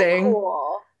 Amazing. So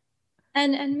cool.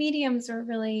 And mediums are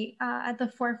really at the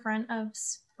forefront of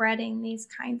spreading these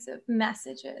kinds of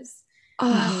messages.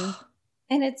 And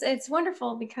it's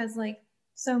wonderful because like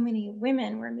so many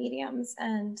women were mediums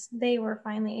and they were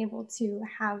finally able to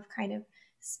have kind of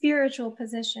spiritual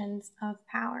positions of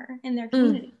power in their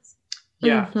communities.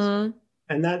 Yeah. Mm-hmm.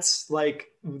 And that's like,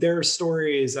 there are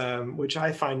stories, which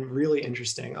I find really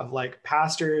interesting, of like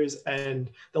pastors,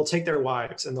 and they'll take their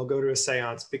wives and they'll go to a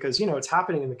seance because, you know, it's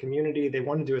happening in the community. They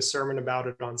want to do a sermon about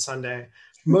it on Sunday,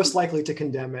 most likely to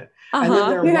condemn it. And then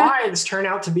their wives turn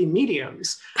out to be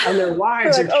mediums, and their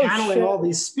wives are channeling all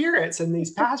these spirits, and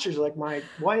these pastors are like,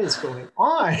 what is going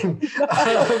on?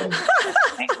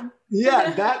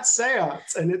 That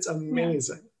seance, and it's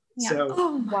amazing. Yeah. So,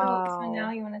 So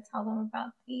now you want to tell them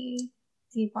about the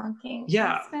debunking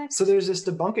aspect? So there's this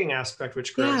debunking aspect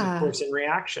which grows, of course, in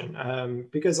reaction,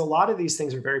 because a lot of these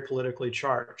things are very politically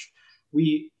charged.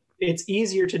 It's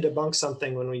easier to debunk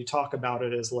something when we talk about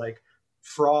it as like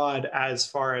fraud, as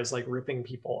far as like ripping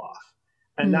people off,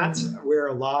 and that's where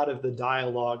a lot of the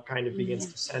dialogue kind of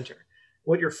begins to center.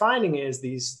 What you're finding is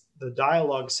the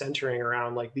dialogue centering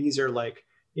around like, these are like,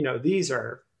 you know, these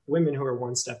are women who are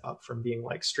one step up from being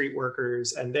like street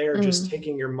workers, and they're just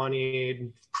taking your money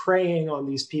and preying on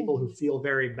these people who feel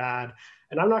very bad.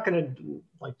 And I'm not going to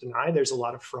like deny there's a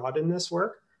lot of fraud in this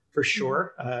work, for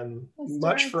sure.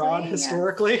 Much fraud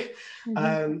historically.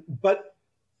 But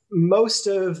most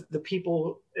of the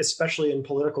people, especially in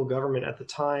political government at the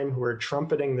time, who are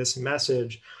trumpeting this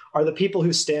message are the people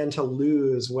who stand to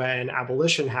lose when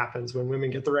abolition happens, when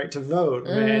women get the right to vote,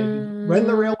 when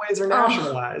the railways are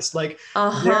nationalized. Like,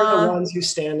 they're the ones who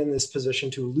stand in this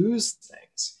position to lose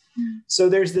things. So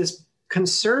there's this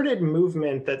concerted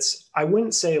movement that's, I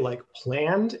wouldn't say like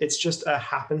planned, it's just a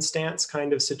happenstance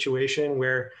kind of situation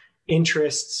where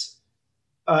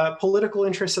political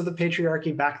interests of the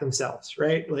patriarchy back themselves,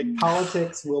 right? Like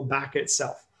politics will back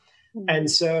itself. And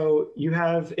so you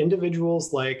have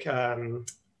individuals like the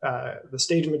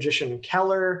stage magician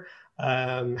Keller,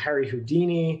 Harry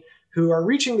Houdini, who are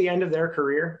reaching the end of their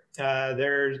career.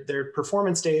 Their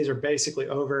performance days are basically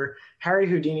over. Harry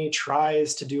Houdini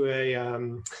tries to do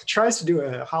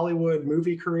a Hollywood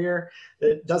movie career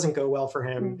that doesn't go well for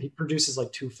him. He produces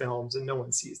like 2 films and no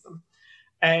one sees them.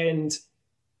 And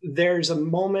there's a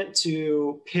moment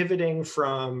to pivoting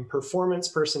from performance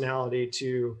personality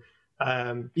to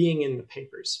being in the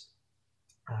papers.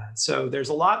 So there's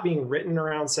a lot being written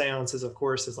around seances, of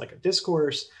course, as like a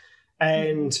discourse.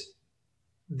 And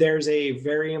there's a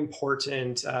very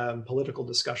important political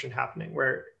discussion happening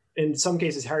where in some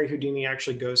cases, Harry Houdini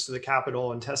actually goes to the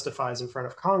Capitol and testifies in front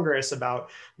of Congress about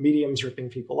mediums ripping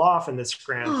people off and this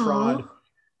grand fraud.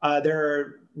 There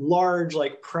are large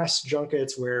like press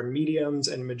junkets where mediums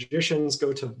and magicians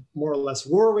go to more or less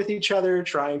war with each other,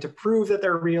 trying to prove that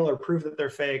they're real or prove that they're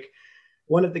fake.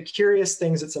 One of the curious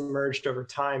things that's emerged over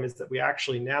time is that we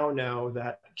actually now know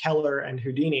that Keller and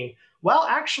Houdini, well,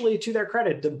 actually, to their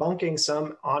credit, debunking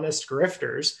some honest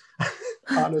grifters,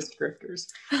 debunking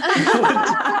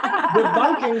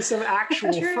some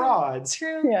actual frauds.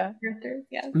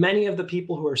 Grifters, Many of the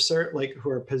people who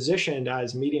are positioned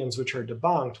as mediums, which are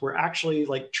debunked, were actually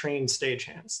like trained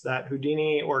stagehands that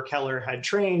Houdini or Keller had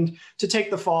trained to take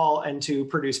the fall and to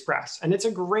produce press. And it's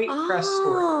a great press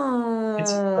story.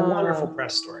 It's a wonderful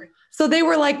press story. So they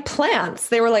were like plants.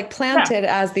 They were like planted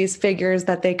as these figures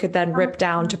that they could then rip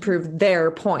down to prove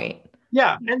their point.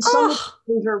 Yeah. And some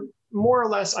things are more or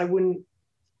less,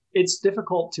 it's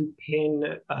difficult to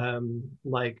pin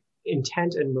like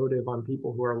intent and motive on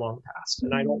people who are long past.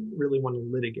 And I don't really want to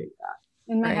litigate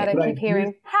that. In my head, I keep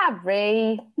hearing,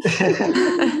 Harry.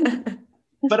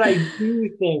 But I do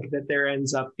think that there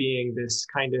ends up being this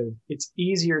kind of, it's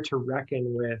easier to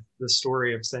reckon with the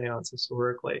story of seance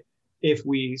historically if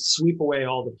we sweep away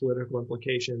all the political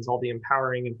implications, all the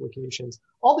empowering implications,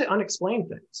 all the unexplained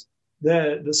things.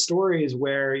 The stories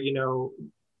where,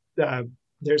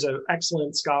 there's an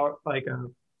excellent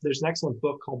there's an excellent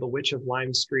book called The Witch of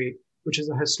Lime Street, which is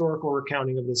a historical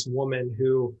recounting of this woman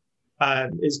who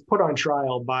is put on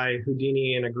trial by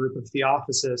Houdini and a group of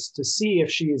theosophists to see if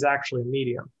she is actually a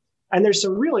medium. And there's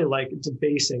some really like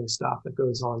debasing stuff that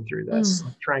goes on through this,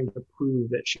 like trying to prove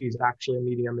that she's actually a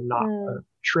medium and not a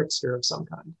trickster of some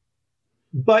kind.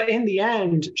 But in the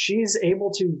end, she's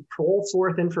able to pull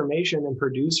forth information and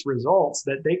produce results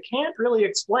that they can't really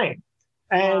explain.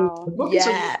 And the book is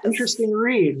an interesting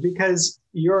read because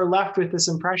you're left with this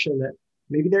impression that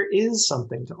maybe there is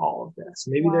something to all of this.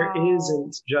 Maybe there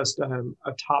isn't just a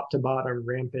top to bottom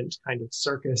rampant kind of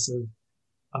circus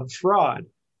of fraud.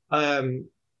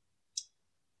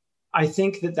 I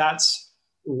think that that's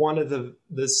one of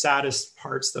the saddest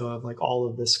parts, though, of like all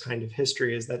of this kind of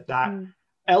history is that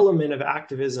element of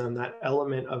activism, that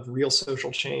element of real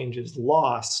social change is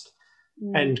lost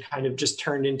and kind of just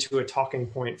turned into a talking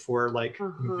point for like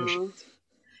musicians.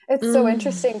 It's so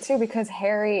interesting too, because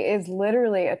Harry is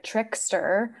literally a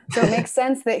trickster. So it makes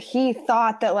sense that he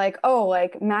thought that like, oh,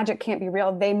 like magic can't be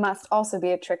real. They must also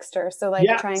be a trickster. So like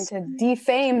trying to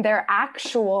defame their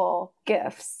actual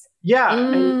gifts. Yeah.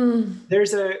 And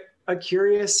there's a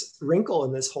curious wrinkle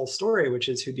in this whole story, which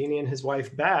is Houdini and his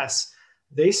wife, Bess.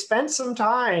 They spent some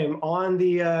time on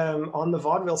the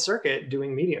vaudeville circuit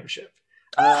doing mediumship.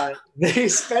 They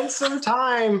spent some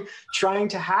time trying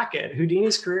to hack it.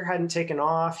 Houdini's career hadn't taken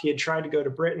off. He had tried to go to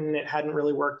Britain. It hadn't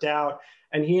really worked out.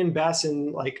 And he and Bess,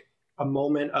 in like a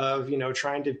moment of,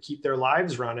 trying to keep their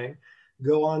lives running,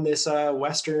 go on this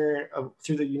Western,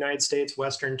 through the United States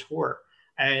Western tour.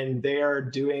 And they are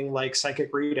doing like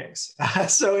psychic readings.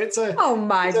 So it's a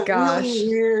really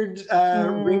weird,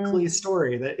 wrinkly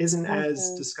story that isn't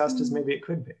as discussed as maybe it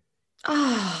could be.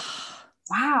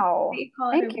 Wow.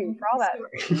 Thank you for all that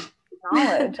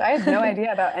knowledge. I had no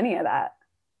idea about any of that.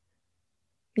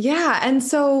 Yeah. And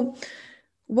so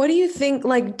what do you think,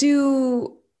 like,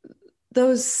 do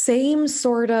those same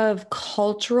sort of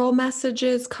cultural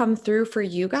messages come through for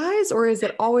you guys, or is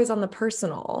it always on the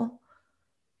personal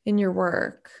in your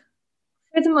work?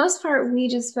 For the most part, we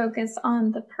just focus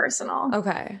on the personal.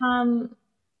 Okay.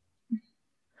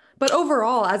 But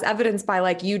overall, as evidenced by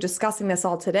like you discussing this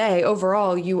all today,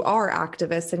 overall, you are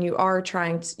activists and you are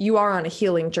you are on a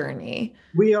healing journey.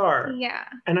 We are. Yeah.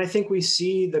 And I think we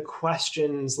see the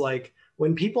questions, like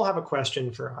when people have a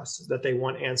question for us that they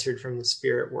want answered from the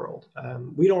spirit world,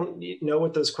 we don't know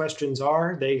what those questions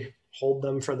are. They hold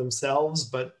them for themselves,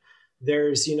 but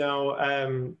there's,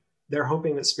 they're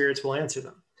hoping that spirits will answer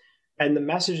them. And the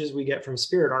messages we get from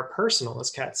spirit are personal,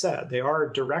 as Kat said. They are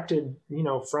directed,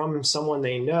 from someone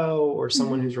they know or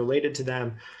someone who's related to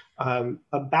them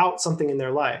about something in their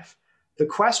life. The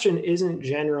question isn't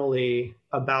generally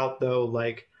about, though,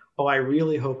 like, oh, I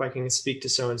really hope I can speak to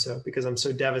so-and-so because I'm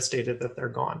so devastated that they're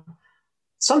gone.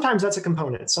 Sometimes that's a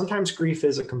component. Sometimes grief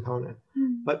is a component.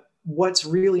 But what's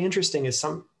really interesting is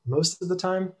most of the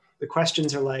time, the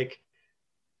questions are like,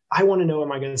 I want to know,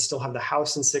 am I going to still have the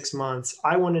house in 6 months?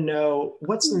 I want to know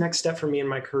what's the next step for me in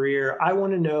my career. I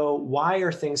want to know, why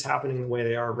are things happening the way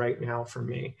they are right now for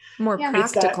me? More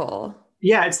practical.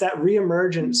 It's that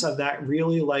reemergence of that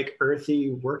really like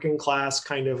earthy working class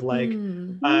kind of like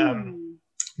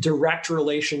direct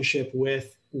relationship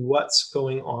with what's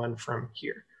going on from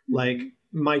here, like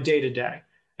my day to day.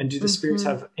 And do the spirits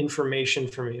have information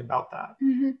for me about that?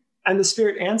 And the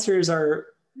spirit answers are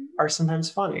sometimes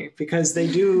funny because they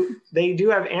do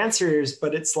have answers,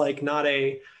 but it's like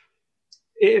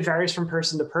it varies from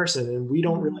person to person. And we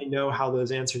don't really know how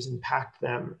those answers impact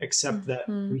them, except that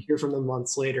we hear from them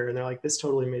months later and they're like, this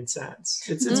totally made sense.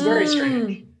 It's very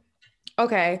strange.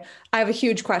 Okay. I have a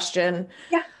huge question.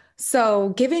 Yeah. So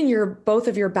given both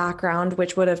of your background,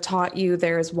 which would have taught you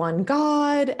there's one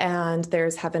God and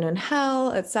there's heaven and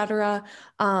hell, etc.,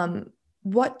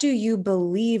 what do you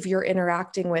believe you're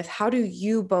interacting with? How do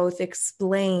you both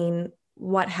explain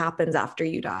what happens after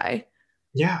you die?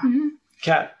 Yeah.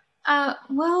 Kat.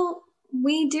 Well,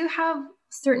 we do have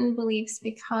certain beliefs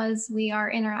because we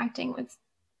are interacting with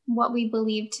what we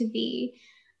believe to be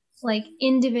like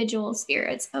individual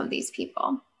spirits of these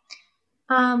people.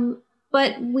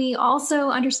 But we also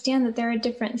understand that there are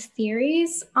different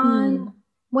theories on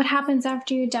what happens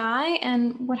after you die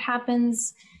and what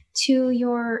happens to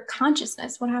your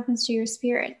consciousness, what happens to your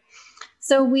spirit.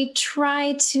 So we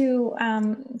try to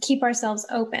keep ourselves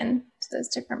open to those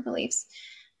different beliefs.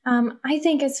 I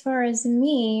think as far as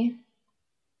me,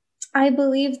 I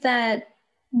believe that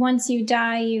once you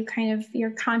die,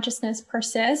 your consciousness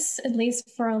persists, at least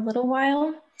for a little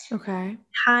while. Okay.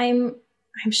 Time,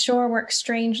 I'm sure, works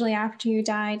strangely after you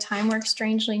die. Time works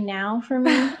strangely now for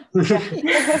me.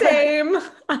 Same.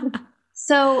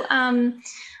 So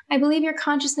I believe your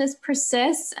consciousness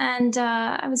persists. And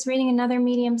I was reading another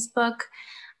medium's book.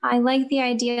 I like the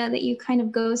idea that you kind of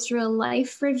go through a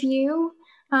life review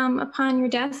upon your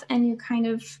death, and you kind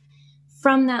of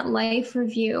from that life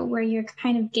review where you're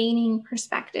kind of gaining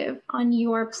perspective on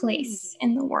your place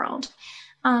in the world.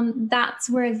 That's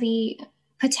where the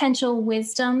potential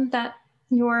wisdom that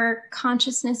your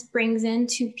consciousness brings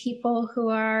into people who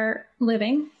are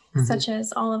living, such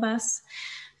as all of us,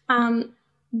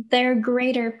 their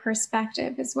greater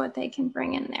perspective is what they can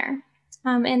bring in there.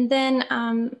 And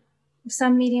then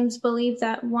some mediums believe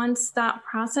that once that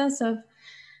process of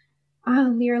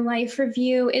your life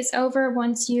review is over,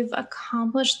 once you've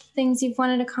accomplished the things you've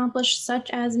wanted to accomplish, such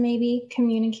as maybe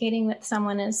communicating with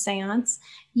someone in a seance,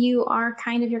 you are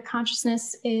kind of, your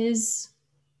consciousness is,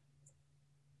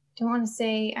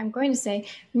 I'm going to say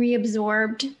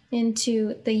reabsorbed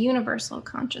into the universal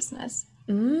consciousness.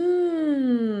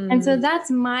 And so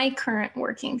that's my current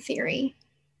working theory.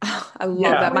 Oh, I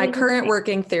love that. My current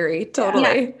working theory. Totally.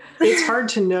 Yeah. It's hard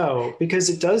to know because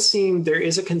it does seem there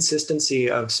is a consistency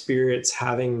of spirits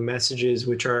having messages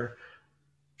which are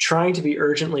trying to be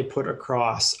urgently put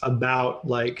across about,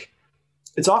 like,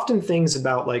 it's often things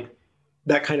about like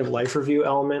that kind of life review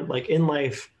element, like in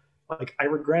life, like, I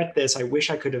regret this. I wish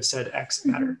I could have said X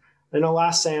better. In a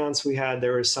last seance we had,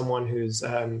 there was someone who's,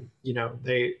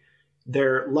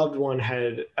 their loved one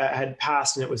had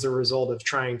passed, and it was the result of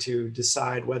trying to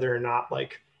decide whether or not,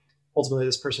 like, ultimately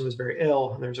this person was very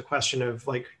ill. And there's a question of,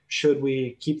 like, should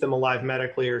we keep them alive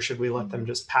medically or should we let them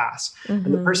just pass? And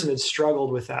the person had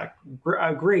struggled with that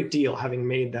a great deal, having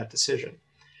made that decision.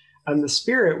 And the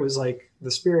spirit was like,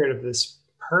 the spirit of this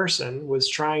person was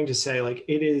trying to say, like,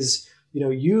 it is,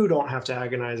 you don't have to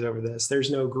agonize over this.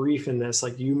 There's no grief in this.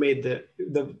 Like, you made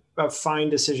a fine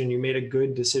decision. You made a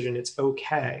good decision. It's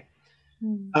okay.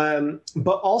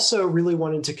 But also really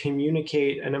wanted to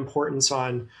communicate an importance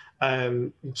on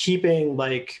keeping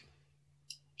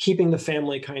the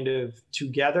family kind of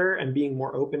together and being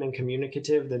more open and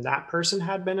communicative than that person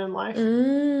had been in life.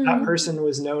 That person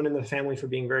was known in the family for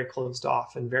being very closed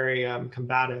off and very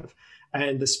combative.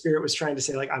 And the spirit was trying to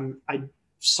say, like, I'm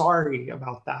sorry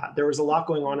about that. There was a lot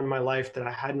going on in my life that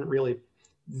I hadn't really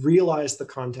realized the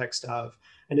context of.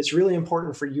 And it's really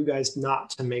important for you guys not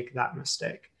to make that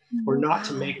mistake. Or not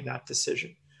to make that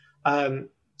decision.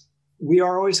 We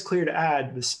are always clear to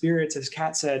add, the spirits, as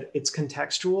Kat said, it's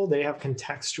contextual. They have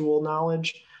contextual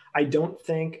knowledge. I don't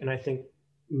think, and I think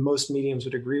most mediums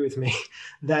would agree with me,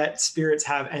 that spirits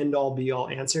have end-all be-all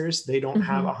answers. They don't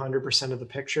have 100% of the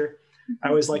picture. I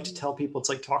always like to tell people it's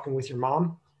like talking with your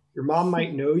mom. Your mom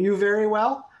might know you very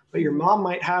well, but your mom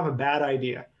might have a bad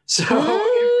idea. So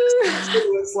if this person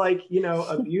was, like,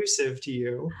 abusive to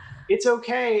you, it's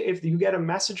okay if you get a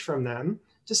message from them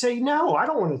to say, no, I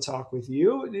don't want to talk with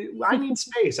you. I need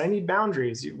space. I need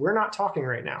boundaries. We're not talking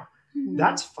right now.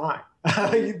 That's fine.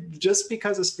 Just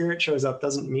because a spirit shows up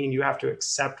doesn't mean you have to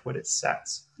accept what it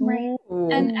says. Right.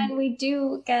 And we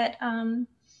do get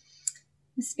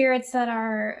spirits that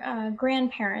are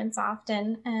grandparents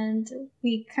often. And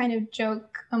we kind of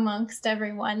joke amongst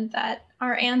everyone that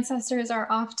our ancestors are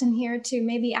often here to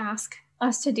maybe ask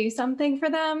us to do something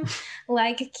for them,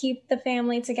 like keep the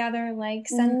family together, like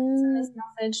send this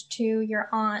message to your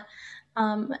aunt.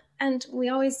 And we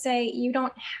always say, you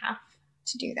don't have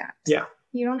to do that. Yeah.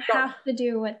 You don't have to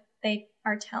do what they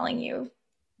are telling you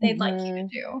they'd like you to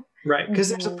do. Right. Because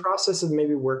there's a process of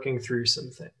maybe working through some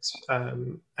things.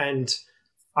 And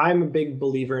I'm a big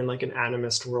believer in, like, an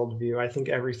animist worldview. I think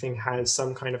everything has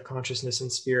some kind of consciousness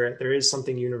and spirit. There is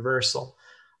something universal.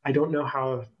 I don't know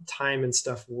how time and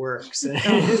stuff works.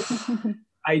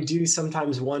 I do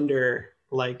sometimes wonder,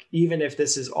 like, even if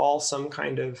this is all some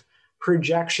kind of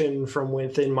projection from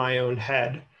within my own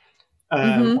head,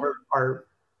 or our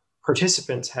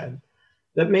participant's head,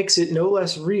 that makes it no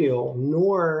less real,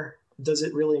 nor does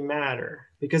it really matter.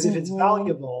 Because if it's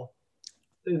valuable,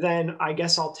 then I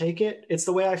guess I'll take it. It's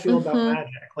the way I feel about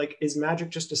magic. Like, is magic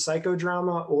just a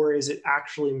psychodrama, or is it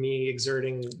actually me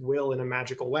exerting will in a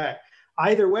magical way?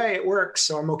 Either way, it works,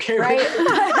 so I'm okay with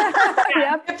it.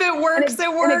 Yep. If it works,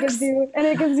 it works. And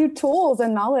it gives you tools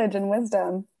and knowledge and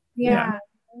wisdom. Yeah.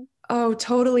 Oh,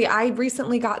 totally. I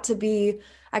recently got to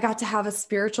have a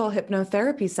spiritual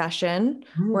hypnotherapy session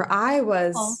where I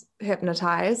was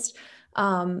hypnotized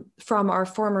from our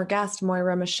former guest,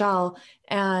 Moira Michelle.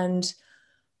 And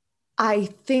I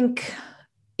think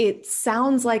it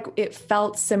sounds like it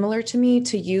felt similar to me,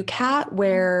 to you, Kat,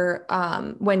 where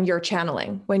when you're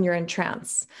channeling, when you're in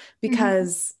trance,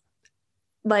 because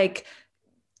like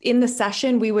in the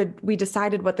session, we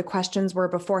decided what the questions were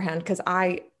beforehand, because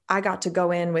I got to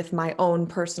go in with my own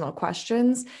personal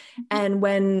questions. And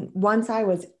once I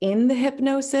was in the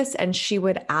hypnosis and she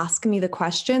would ask me the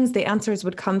questions, the answers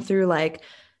would come through like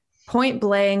point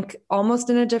blank, almost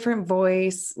in a different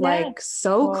voice, like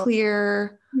so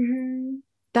clear.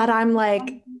 that I'm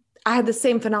like, I had the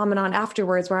same phenomenon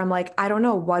afterwards where I'm like, I don't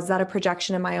know, was that a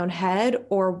projection in my own head,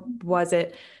 or was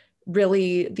it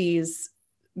really these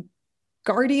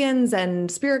guardians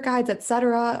and spirit guides,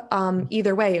 etc.?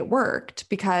 Either way, it worked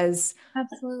because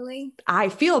absolutely, I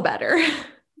feel better.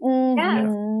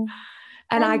 Yes.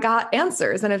 And I got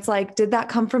answers. And it's like, did that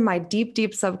come from my deep,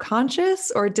 deep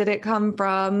subconscious, or did it come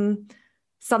from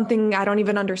something I don't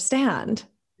even understand?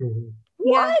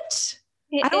 What?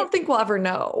 I don't think we'll ever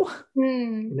know.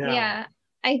 No. Yeah.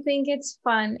 I think it's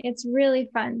fun. It's really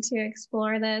fun to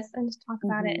explore this and to talk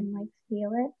about it and like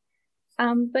feel it.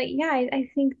 But yeah, I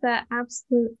think that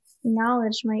absolute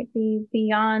knowledge might be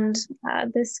beyond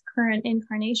this current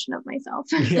incarnation of myself.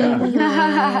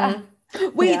 Yeah.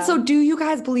 Wait, so do you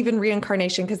guys believe in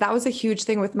reincarnation? Because that was a huge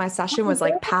thing with my session, was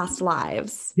like past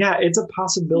lives. Yeah, it's a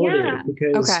possibility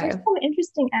because there's some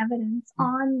interesting evidence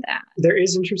on that. There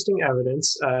is interesting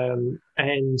evidence.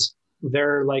 And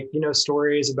there are like,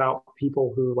 stories about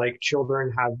people who like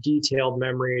children have detailed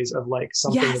memories of like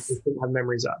something that they didn't have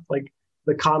memories of. Like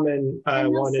the common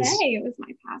one is it was my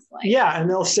past life. Yeah, and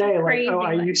they'll say like, "Oh,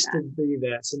 I used to be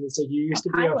this," and they say, "You used to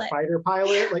be a fighter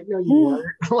pilot." Like, no, you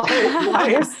weren't.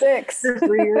 Like, you're 6. You're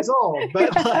 3 years old,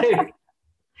 but like,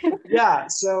 yeah.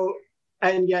 So,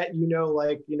 and yet,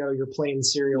 your plane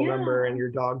serial number and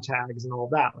your dog tags and all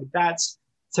that. Like, that's,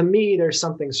 to me, there's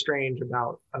something strange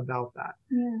about that.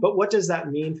 Yeah. But what does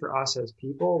that mean for us as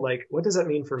people? Like, what does that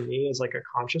mean for me as like a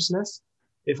consciousness?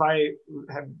 If I've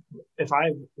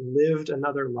lived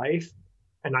another life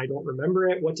and I don't remember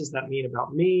it, what does that mean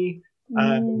about me?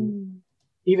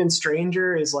 Even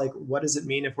stranger is like, what does it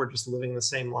mean if we're just living the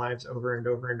same lives over and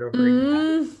over and over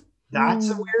again?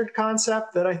 That's a weird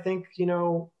concept that I think,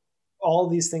 all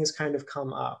these things kind of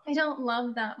come up. I don't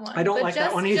love that one. I don't like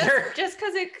that one either. Just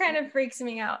because it kind of freaks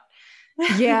me out.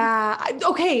 Yeah.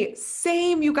 Okay.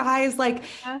 Same, you guys. Like,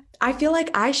 I feel like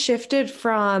I shifted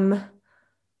from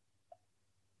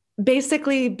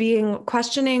basically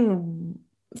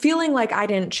feeling like I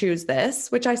didn't choose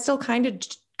this, which I still kind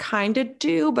of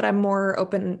do, but I'm more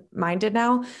open-minded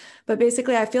now. But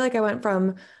basically, I feel like I went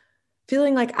from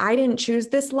feeling like I didn't choose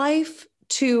this life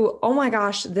to, oh my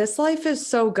gosh, this life is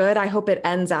so good. I hope it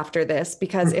ends after this,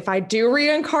 because if I do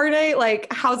reincarnate,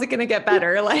 like, how's it going to get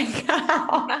better? Like,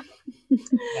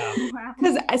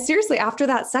 because seriously, after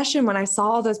that session, when I saw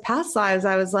all those past lives,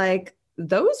 I was like,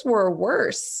 those were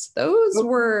worse. Those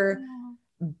were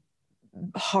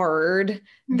hard.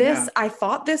 This, I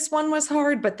thought this one was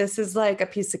hard, but this is like a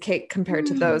piece of cake compared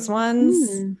to those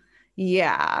ones.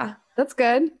 Yeah. That's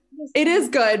good. It is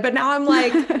good, but now I'm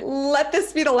like, let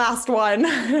this be the last one.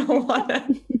 I don't want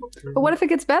to. But what if it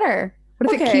gets better?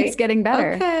 What if it keeps getting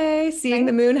better? Okay. Seeing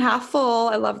the moon half full.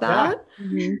 I love that.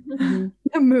 Yeah.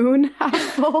 The moon half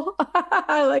full.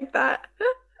 I like that.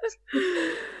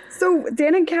 So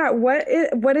Dan and Kat, what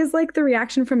is like the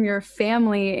reaction from your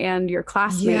family and your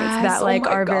classmates that like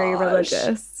are very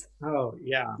religious? Oh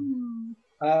yeah.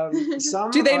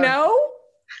 Do they know?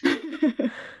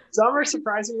 Some are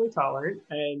surprisingly tolerant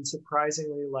and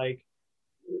surprisingly like,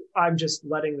 I'm just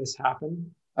letting this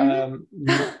happen.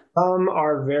 Some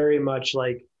are very much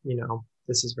like,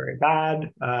 this is very bad.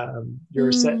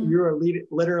 You're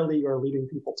leading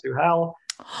people to hell.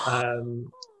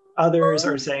 Others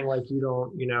are saying like,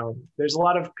 there's a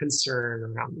lot of concern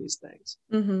around these things.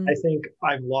 I think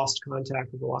I've lost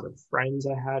contact with a lot of friends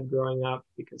I had growing up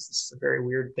because this is a very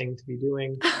weird thing to be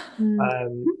doing.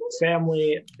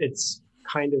 Family, it's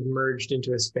kind of merged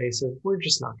into a space of, we're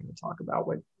just not going to talk about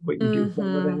what you do for a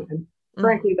living. And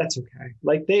frankly, that's okay.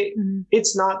 Like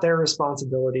it's not their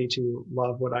responsibility to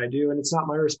love what I do, and it's not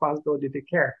my responsibility to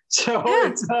care. So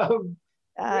it's,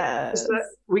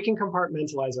 we can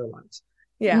compartmentalize our lives.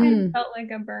 Yeah. It felt like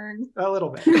a burn. A little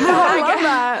bit. I love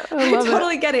that. I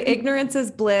totally get it. Ignorance is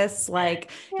bliss.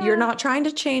 Like, you're not trying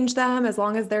to change them. As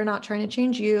long as they're not trying to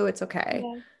change you, it's okay.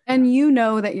 Yeah. And you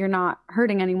know that you're not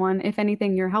hurting anyone. If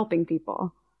anything, you're helping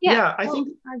people. Yeah, I think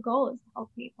our goal is to help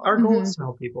people. Our goal is to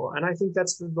help people. And I think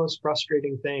that's the most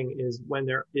frustrating thing, is when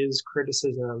there is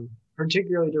criticism,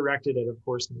 particularly directed at, of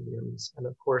course, mediums and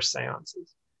of course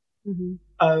seances,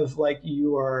 of like,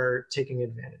 you are taking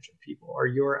advantage of people, or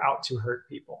you're out to hurt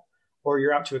people, or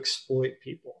you're out to exploit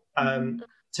people.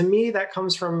 To me, that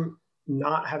comes from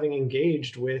not having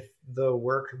engaged with the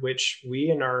work which we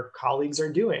and our colleagues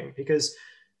are doing, because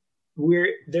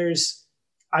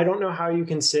I don't know how you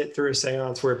can sit through a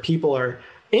seance where people are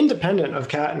independent of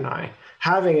Kat and I,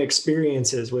 having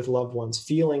experiences with loved ones,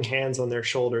 feeling hands on their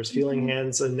shoulders, feeling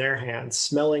hands in their hands,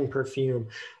 smelling perfume,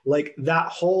 like that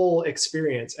whole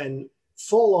experience, and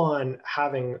full on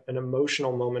having an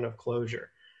emotional moment of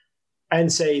closure.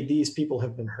 and say these people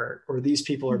have been hurt or these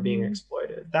people are being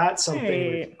exploited. That's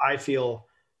something that I feel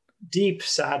deep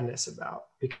sadness about,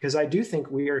 because I do think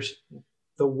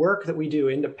the work that we do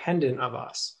independent of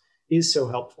us is so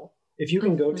helpful. If you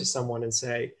can go to someone and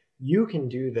say, you can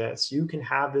do this, you can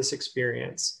have this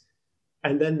experience,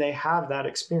 and then they have that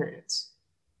experience,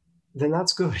 then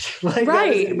that's good. Like,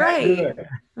 right. Good.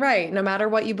 Right. No matter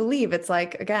what you believe, it's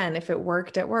like, again, if it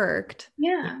worked, it worked.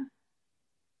 Yeah.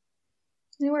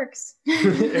 It works.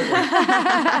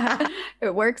 It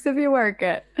works if you work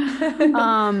it.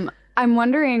 I'm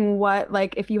wondering what,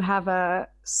 like, if you have a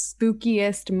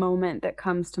spookiest moment that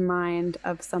comes to mind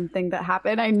of something that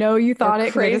happened. I know you thought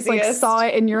it, because I just like saw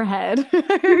it in your head.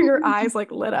 Your eyes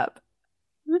like lit up.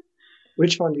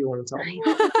 Which one do you want to tell me?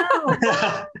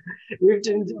 We've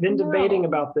been debating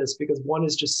about this because one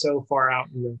is just so far out.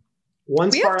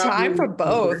 One's we have time for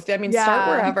both. I mean, start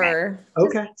wherever.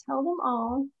 Okay. Just tell them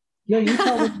all. Yeah, you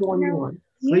tell them the one you want.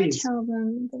 Please. You tell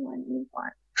them the one you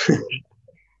want.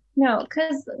 No,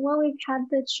 because, we've had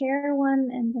the chair one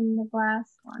and then the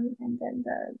glass one and then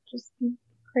the just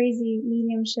crazy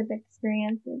mediumship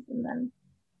experiences and then...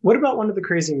 What about one of the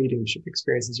crazy mediumship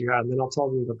experiences you had? And then I'll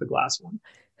tell you about the glass one.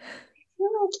 I feel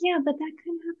like, yeah, but that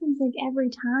kind of happens like every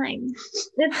time.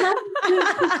 It's not too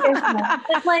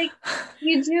It's like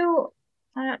you do...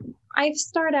 I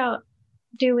start out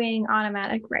doing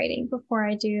automatic writing before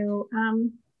I do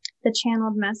the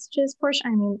channeled messages portion.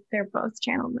 I mean, they're both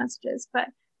channeled messages, but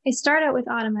I start out with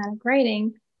automatic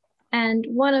writing, and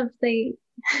one of the,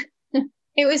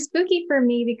 it was spooky for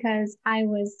me because I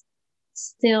was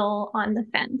still on the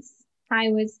fence. I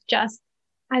was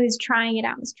trying it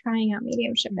out. I was trying out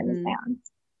mediumship in the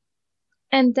seance.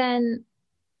 And then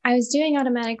I was doing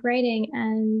automatic writing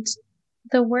and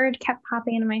the word kept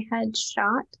popping into my head,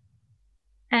 shot.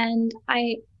 And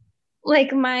I,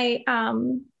 like, my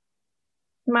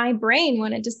brain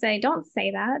wanted to say, don't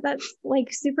say that. That's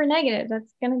like super negative.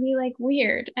 That's going to be like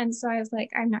weird. And so I was like,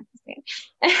 I'm not going to say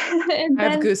it. And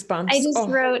I have goosebumps. I just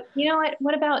wrote, you know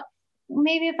what about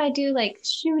maybe if I do like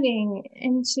shooting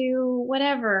into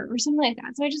whatever or something like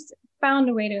that. So I just found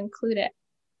a way to include it.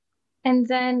 And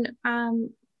then,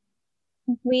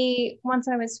 once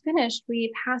I was finished,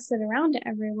 we passed it around to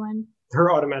everyone.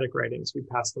 Her automatic writings, we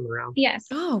passed them around. Yes.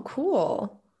 Oh,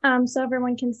 cool. So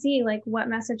everyone can see like what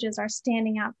messages are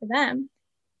standing out for them.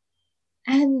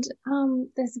 And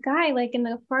this guy, like in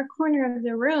the far corner of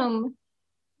the room,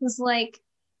 was like,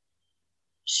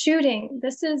 shooting.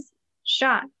 This is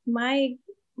shot. My,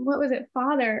 what was it,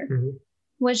 father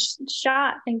was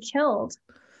shot and killed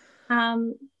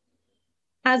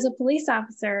as a police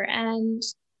officer. And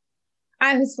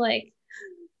I was like...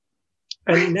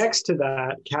 And next to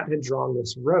that, Kat had drawn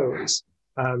this rose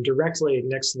directly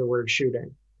next to the word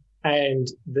shooting. And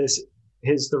the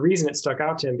reason it stuck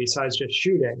out to him, besides just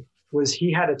shooting, was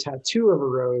he had a tattoo of a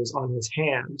rose on his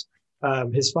hand.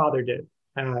 His father did.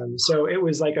 So it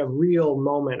was like a real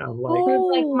moment of like... It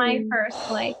was like my first,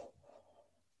 like,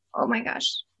 oh my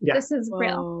gosh, this is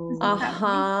real. This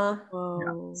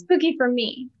is spooky for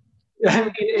me. I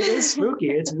mean, it is spooky.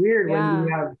 It's weird when you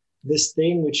have this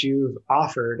thing which you've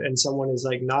offered and someone is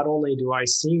like, not only do I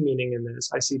see meaning in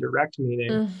this, I see direct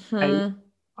meaning and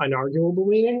unarguable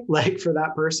meaning. Like for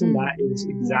that person, that is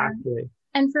exactly.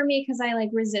 And for me, because I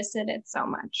like resisted it so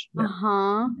much.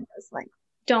 I was like,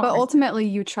 don't. But ultimately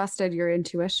you trusted your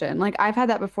intuition. Like I've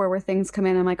had that before where things come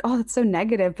in, I'm like, oh, that's so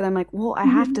negative. But I'm like, well, I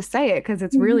have to say it because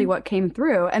it's really what came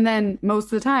through. And then most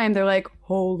of the time they're like,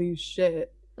 holy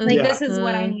shit. Like this is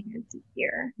what I needed to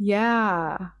hear.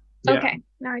 Yeah. Okay,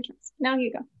 now I trust. Now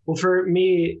you go. Well, for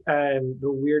me, the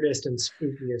weirdest and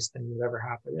spookiest thing that ever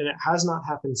happened, and it has not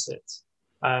happened since,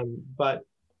 but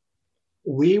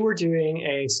we were doing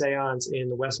a seance in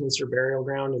the Westminster Burial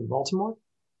Ground in Baltimore,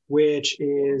 which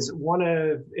is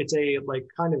it's a like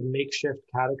kind of makeshift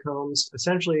catacombs.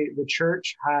 Essentially, the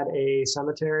church had a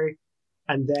cemetery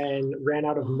and then ran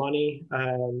out of money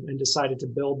and decided to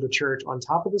build the church on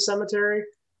top of the cemetery.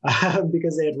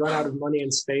 Because they had run out of money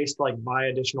and space to like buy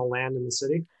additional land in the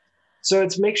city. So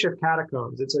it's makeshift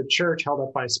catacombs. It's a church held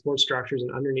up by support structures,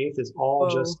 and underneath is all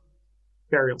just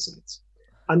burial sites.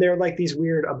 And they're like these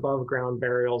weird above ground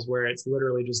burials where it's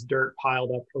literally just dirt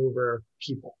piled up over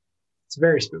people. It's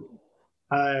very spooky.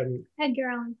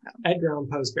 Edgar Allan Poe. Edgar Allan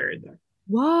Poe's buried there.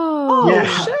 Whoa.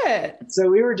 Yeah. Shit.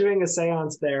 So we were doing a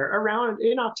seance there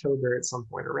in October at some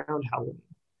point around Halloween.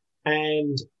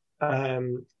 And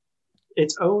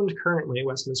it's owned currently,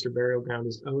 Westminster Burial Ground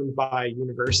is owned by a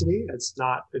university. It's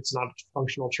not a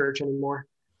functional church anymore.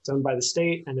 It's owned by the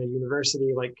state, and a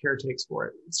university like caretakes for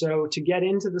it. So to get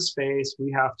into the space,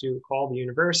 we have to call the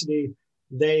university,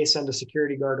 They send a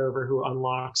security guard over who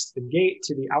unlocks the gate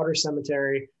to the outer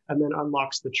cemetery and then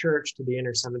unlocks the church to the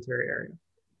inner cemetery area.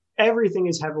 Everything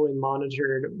is heavily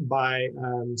monitored by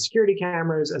security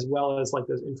cameras, as well as like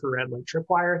those infrared like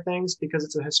tripwire things, because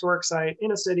it's a historic site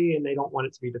in a city and they don't want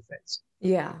it to be defaced.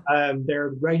 Yeah. There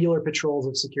are regular patrols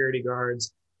of security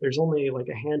guards. There's only like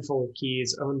a handful of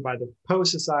keys owned by the Poe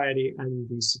Society and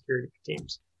these security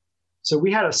teams. So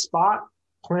we had a spot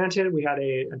planted. We had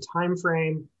a time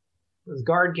frame. The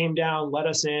guard came down, let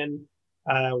us in,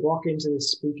 walk into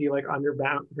this spooky like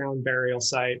underground burial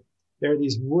site. There are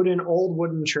these old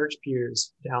wooden church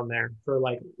pews down there for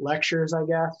like lectures, I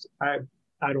guess.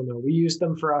 I don't know. We used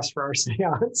them for our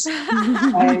seance.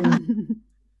 And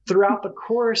throughout the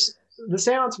course, the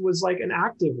seance was like an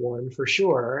active one for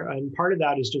sure. And part of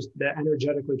that is just the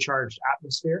energetically charged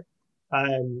atmosphere.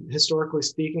 Historically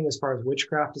speaking, as far as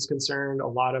witchcraft is concerned, a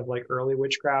lot of like early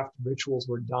witchcraft rituals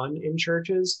were done in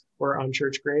churches or on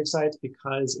church grave sites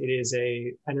because it is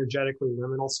a energetically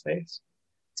liminal space.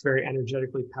 It's very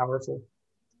energetically powerful.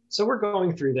 So we're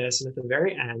going through this, and at the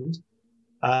very end,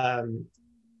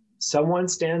 someone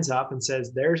stands up and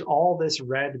says, "There's all this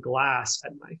red glass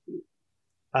at my feet."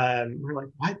 We're like,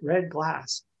 "What? Red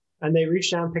glass?" And they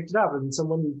reached down and picked it up, and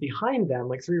someone behind them,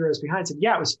 like 3 rows behind, said,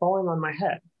 "Yeah, it was falling on my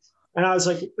head." And I was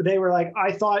like, they were like,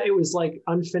 "I thought it was like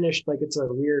unfinished, like it's a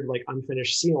weird, like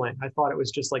unfinished ceiling. I thought it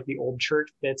was just like the old church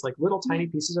bits, like little tiny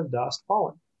pieces of dust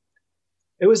falling."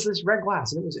 It was this red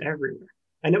glass, and it was everywhere.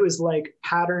 And it was like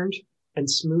patterned and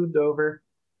smoothed over.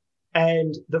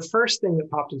 And the first thing that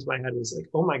popped into my head was like,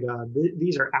 oh my God,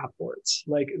 these are apports.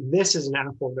 Like this is an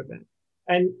apport event.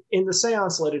 And in the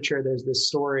seance literature, there's this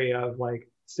story of like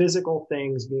physical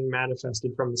things being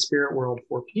manifested from the spirit world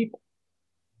for people.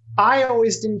 I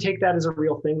always didn't take that as a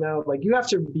real thing though. Like you have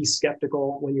to be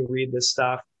skeptical when you read this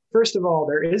stuff. First of all,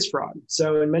 there is fraud.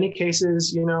 So in many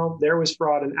cases, there was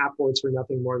fraud and apports were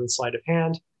nothing more than sleight of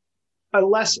hand.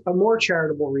 A more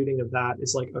charitable reading of that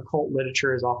is like occult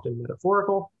literature is often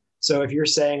metaphorical. So if you're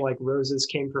saying like roses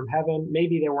came from heaven,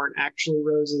 maybe they weren't actually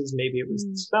roses. Maybe it was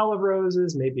the smell of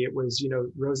roses. Maybe it was,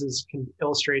 roses can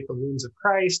illustrate the wounds of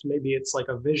Christ. Maybe it's like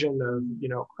a vision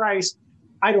of, Christ.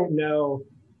 I don't know,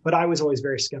 but I was always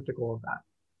very skeptical of that.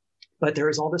 But there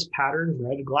was all this patterned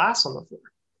red glass on the floor.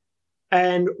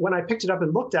 And when I picked it up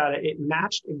and looked at it, it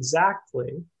matched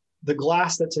exactly the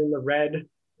glass that's in the red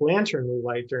lantern we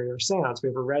light during our seance. We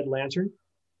have a red lantern.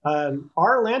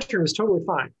 Our lantern was totally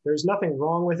fine. There's nothing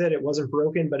wrong with it. It wasn't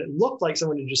broken, but it looked like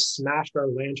someone had just smashed our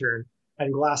lantern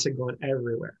and glass had gone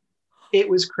everywhere. It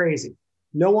was crazy.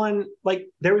 There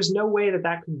was no way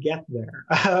that could get there.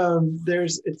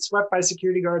 It's swept by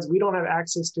security guards. We don't have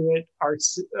access to it.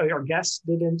 Our guests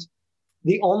didn't.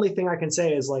 The only thing I can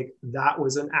say is like, that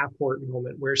was an apport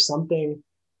moment where something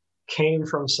came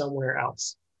from somewhere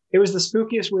else. It was the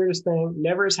spookiest, weirdest thing.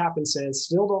 Never has happened since.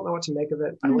 Still don't know what to make of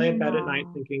it. I lay in bed at night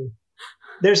thinking,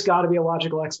 there's got to be a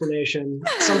logical explanation.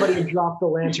 Somebody dropped the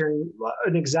lantern,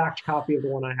 an exact copy of the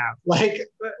one I have. Like,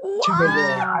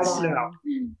 I don't know.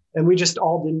 And we just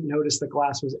all didn't notice the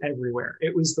glass was everywhere.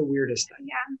 It was the weirdest thing.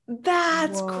 Yeah.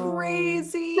 That's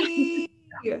crazy.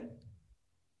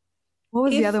 What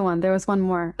was the other one? There was one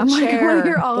more. I'm like, I want to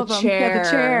hear all of them. Yeah, the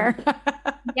chair.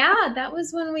 Yeah, that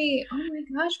was when oh my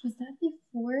gosh, was that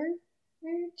before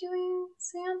we were doing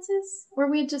seances? Or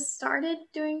we just started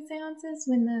doing seances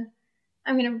when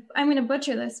I'm gonna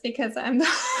butcher this because I'm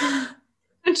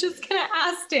just gonna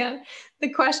ask Dan the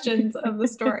questions of the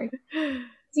story. Do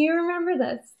you remember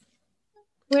this?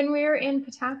 When we were in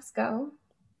Patapsco.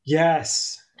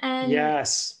 Yes.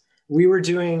 Yes. We were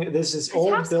doing this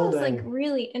old building. Like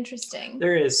really interesting.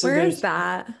 There is. So where is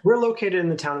that? We're located in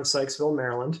the town of Sykesville,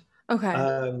 Maryland. Okay.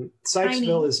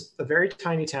 Sykesville is a very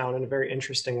tiny town and a very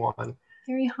interesting one.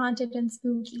 Very haunted and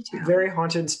spooky town. Very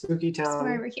haunted, spooky town. That's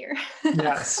why we're here.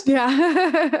 Yes.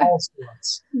 Yeah. All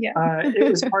sorts. Yeah. It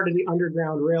was part of the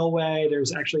Underground Railway.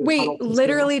 There's actually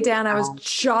literally, Dan, I was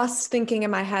just thinking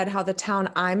in my head how the town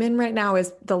I'm in right now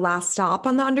is the last stop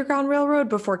on the Underground Railroad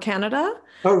before Canada.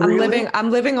 Oh, really? I'm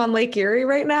living on Lake Erie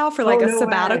right now for like a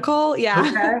sabbatical. Way.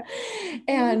 Yeah. Okay.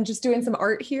 And just doing some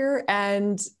art here.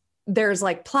 And there's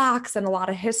like plaques and a lot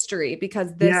of history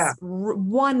because this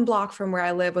one block from where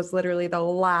I live was literally the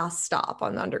last stop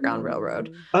on the Underground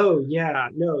Railroad. Oh yeah,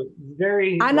 no,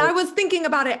 very. And I was thinking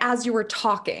about it as you were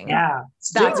talking. Yeah,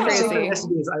 that's crazy.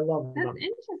 I love them. That's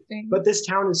interesting. But this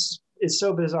town is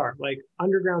so bizarre. Like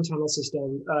underground tunnel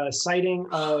system, sighting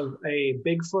of a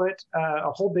Bigfoot,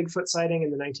 a whole Bigfoot sighting in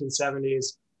the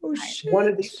 1970s. Oh, shit. One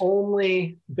of the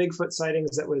only Bigfoot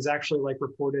sightings that was actually like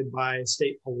reported by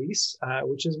state police,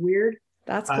 which is weird.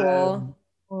 That's cool.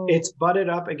 It's butted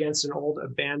up against an old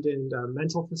abandoned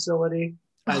mental facility,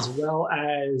 as well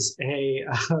as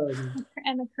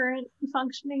and a current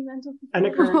functioning mental facility. And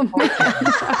a current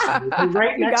functioning.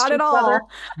 Right next to each other,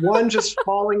 one just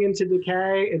falling into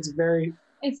decay. It's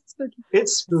spooky.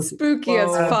 It's spooky. Spooky as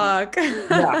fuck.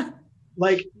 Yeah.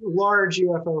 Like large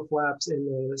UFO flaps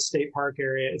in the state park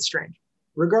area. It's strange.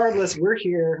 Regardless, we're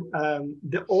here.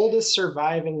 The oldest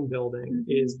surviving building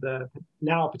is the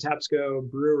now Patapsco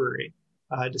Brewery,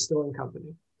 distilling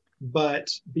company. But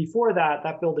before that,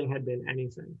 that building had been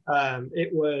anything.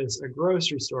 It was a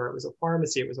grocery store. It was a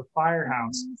pharmacy. It was a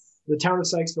firehouse. The town of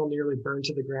Sykesville nearly burned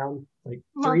to the ground like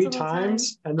three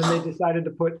times. And then they decided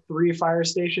to put 3 fire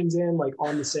stations in like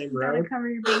on the same road. Cover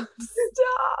your base.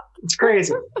 Stop. It's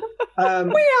crazy. We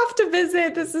have to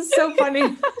visit. This is so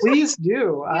funny. Please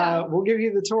do. We'll give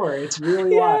you the tour. It's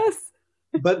really wild.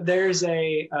 But there's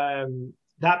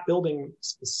that building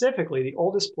specifically, the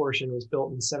oldest portion was built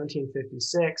in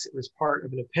 1756. It was part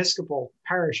of an Episcopal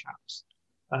parish house.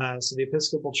 So the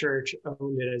Episcopal Church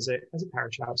owned it as a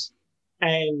parish house.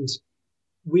 And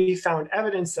we found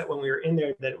evidence that when we were in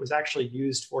there that it was actually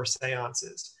used for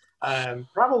seances.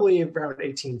 Probably around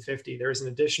 1850, there was an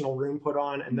additional room put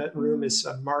on, and that room is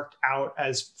marked out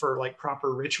as for like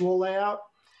proper ritual layout.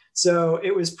 So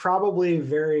it was probably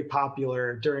very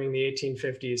popular during the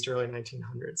 1850s to early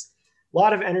 1900s. A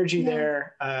lot of energy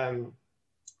there. And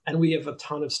we have a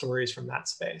ton of stories from that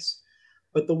space.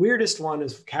 But the weirdest one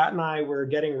is Kat and I were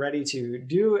getting ready to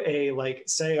do a like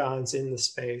seance in the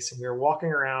space. And we were walking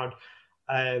around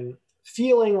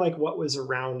feeling like what was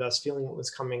around us, feeling what was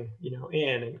coming,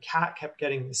 in. And Kat kept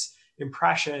getting this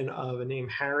impression of a name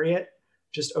Harriet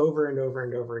just over and over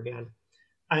and over again.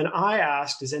 And I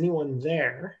asked, is anyone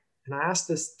there? And I asked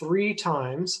this 3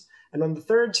 times. And on the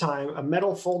 3rd time, a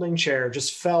metal folding chair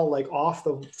just fell like off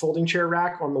the folding chair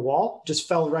rack on the wall, just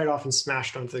fell right off and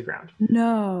smashed onto the ground.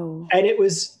 No. And it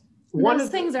was those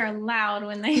things are loud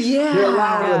when they they're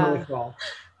loud when they fall.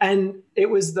 And it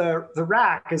was the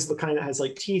rack is the kind that has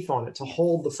like teeth on it to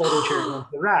hold the folding chair onto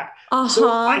the rack. So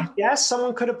I guess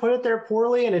someone could have put it there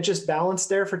poorly and it just balanced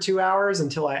there for 2 hours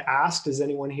until I asked, is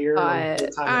anyone here? But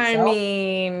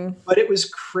it was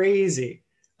crazy.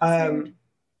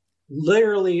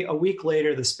 Literally a week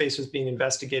later, the space was being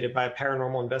investigated by a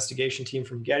paranormal investigation team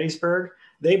from Gettysburg.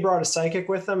 They brought a psychic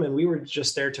with them, and we were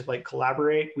just there to like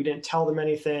collaborate. We didn't tell them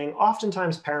anything.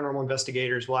 Oftentimes, paranormal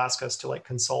investigators will ask us to like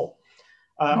consult.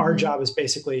 Our job is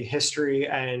basically history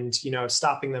and,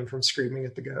 stopping them from screaming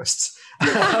at the ghosts.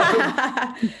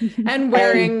 And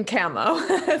wearing camo.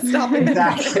 Stopping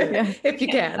exactly. them if you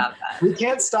can. We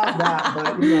can't stop that,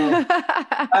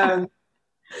 but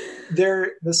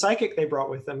the psychic they brought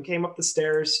with them came up the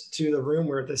stairs to the room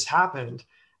where this happened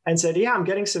and said, I'm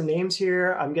getting some names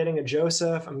here. I'm getting a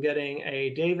Joseph, I'm getting a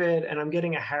David, and I'm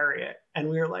getting a Harriet. And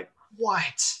we were like,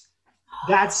 what?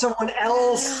 That's someone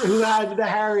else who had the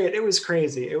Harriet. It was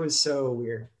crazy. It was so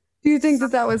weird. Do you think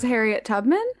that was Harriet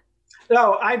Tubman?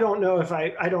 No, I don't know if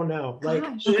I don't know. Like,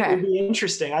 it would be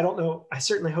interesting. I don't know. I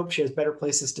certainly hope she has better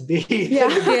places to be.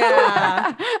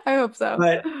 Yeah. I hope so.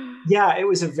 But yeah, it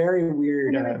was a very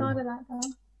weird. I never thought of that though.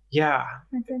 Yeah.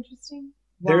 That's interesting.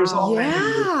 There's all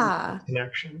kinds of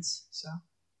connections. So.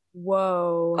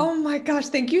 Whoa. Oh my gosh.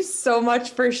 Thank you so much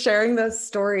for sharing those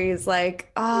stories.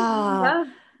 Like,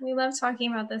 we love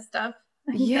talking about this stuff.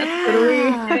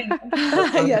 Yeah.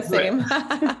 Yeah, same.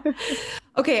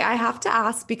 Okay, I have to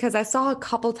ask because I saw a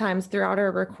couple times throughout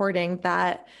our recording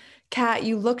that Kat,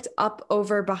 you looked up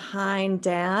over behind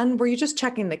Dan. Were you just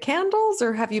checking the candles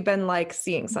or have you been like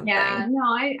seeing something? Yeah, no,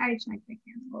 I checked the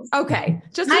candles. Okay,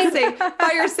 just to say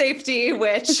fire safety,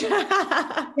 which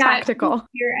tactical.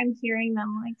 I'm hearing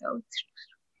them like go.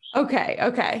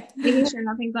 Okay. Making sure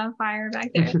nothing's on fire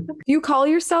back there. Do you call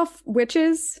yourself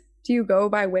witches? Do you go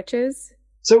by witches?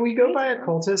 So we go by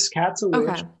occultists. Kat's a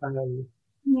witch.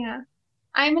 Yeah.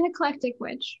 I'm an eclectic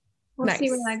witch. We'll see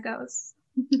where that goes.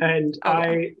 And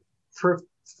I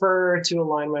prefer to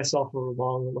align myself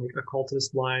along like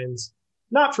occultist lines,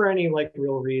 not for any like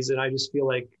real reason. I just feel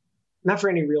like not for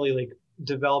any really like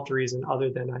developed reason other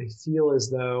than I feel as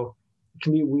though it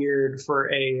can be weird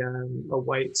for a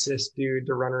white cis dude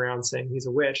to run around saying he's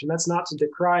a witch. And that's not to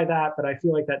decry that, but I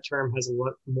feel like that term has a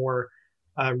lot more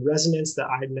resonance that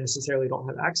I necessarily don't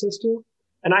have access to.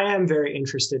 And I am very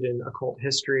interested in occult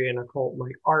history and occult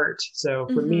like art. So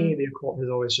for me, the occult has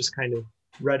always just kind of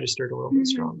registered a little bit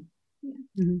strong.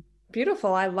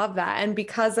 Beautiful. I love that. And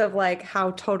because of like how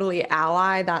totally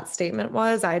ally that statement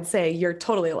was, I'd say you're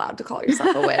totally allowed to call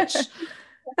yourself a witch.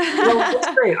 Well,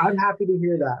 that's great. I'm happy to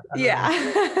hear that.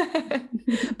 Yeah.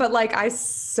 But like, I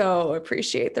so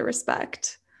appreciate the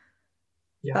respect.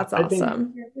 Yeah, that's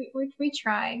awesome. We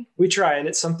try. We try, and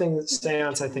it's something that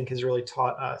seance I think has really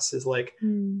taught us is like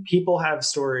people have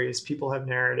stories, people have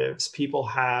narratives, people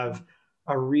have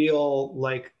a real,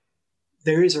 like,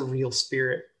 there is a real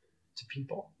spirit to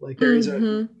people. Like there is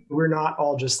we're not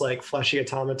all just like fleshy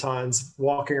automatons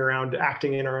walking around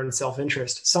acting in our own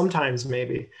self-interest. Sometimes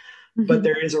maybe, but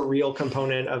there is a real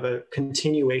component of a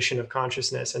continuation of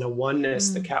consciousness and a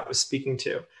oneness that Kat was speaking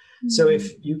to. So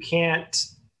if you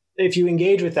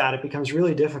engage with that, it becomes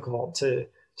really difficult to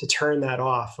turn that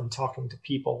off when talking to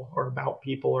people or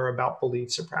about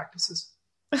beliefs or practices.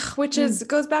 Which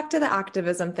goes back to the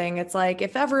activism thing. It's like,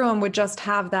 if everyone would just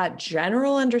have that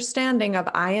general understanding of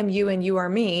I am you and you are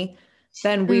me,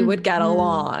 then we would get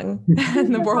along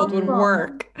and the world would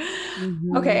work.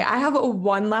 Okay, I have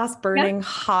one last burning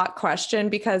hot question,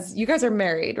 because you guys are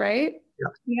married, right?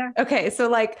 Yeah. Okay, so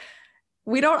like,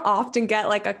 we don't often get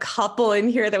like a couple in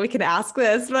here that we can ask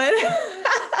this, but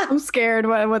I'm scared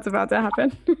what's about to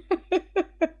happen.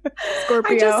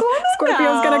 Scorpio's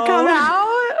gonna come out.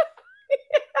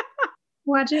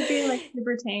 Watch it be like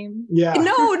super tame. Yeah.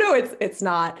 No, it's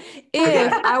not.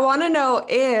 If I want to know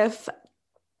if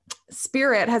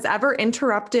spirit has ever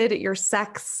interrupted your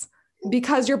sex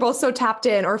because you're both so tapped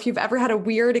in, or if you've ever had a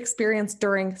weird experience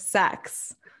during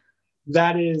sex.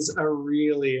 That is a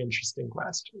really interesting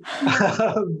question.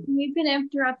 We've been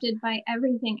interrupted by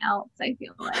everything else, I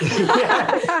feel like.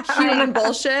 Human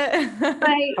bullshit.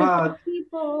 By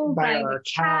people, by our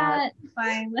cat,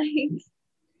 by like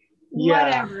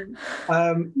whatever.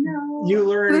 No. You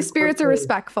learn the spirits quickly. are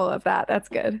respectful of that. That's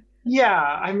good. Yeah,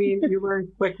 I mean, you learn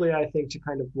quickly, I think, to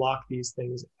kind of block these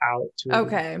things out.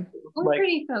 Okay. We're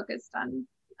pretty focused on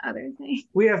other things.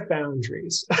 We have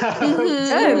boundaries.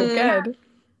 Good.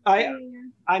 I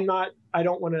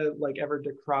don't want to like ever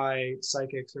decry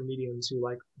psychics or mediums who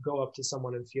like go up to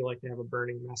someone and feel like they have a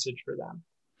burning message for them.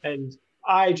 And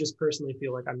I just personally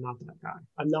feel like I'm not that guy.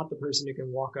 I'm not the person who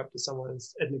can walk up to someone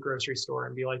in the grocery store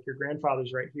and be like, your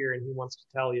grandfather's right here and he wants to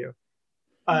tell you.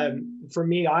 For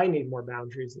me, I need more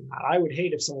boundaries than that. I would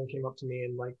hate if someone came up to me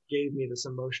and like gave me this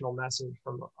emotional message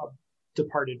from a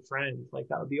departed friend. Like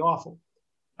that would be awful.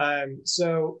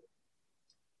 So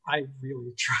I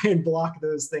really try and block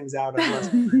those things out unless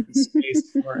there's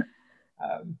space for it.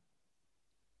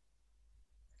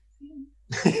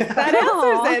 That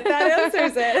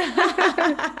answers it.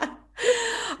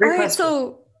 All right,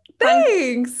 so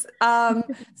thanks.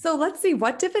 So let's see,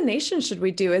 what divination should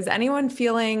we do? Is anyone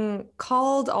feeling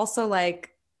called? Also, like,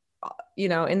 you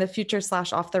know, in the future /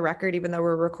 off the record, even though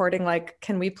we're recording, like,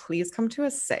 can we please come to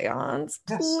a seance?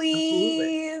 Please.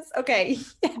 Absolutely. Okay.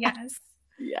 Yes.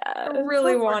 Yeah. I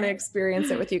really want to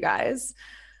experience it with you guys.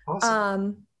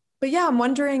 Awesome. But yeah, I'm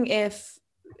wondering if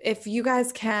you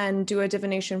guys can do a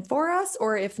divination for us,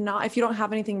 or if not, if you don't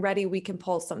have anything ready, we can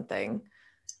pull something.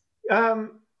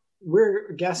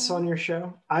 We're guests on your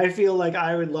show. I feel like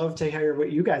I would love to hear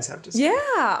what you guys have to say.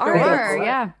 Yeah. All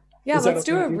right. Yeah. Let's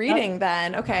do a reading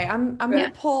then. Okay. I'm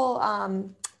going to pull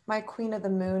my Queen of the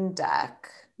Moon deck.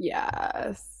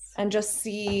 Yes. And just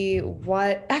see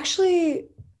what, actually,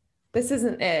 this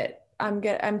isn't it.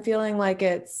 I'm feeling like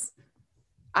it's,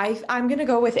 I'm going to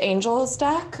go with Angel's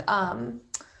deck.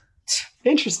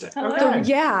 Interesting. Hello. Okay.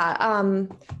 Yeah.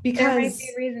 Because there might be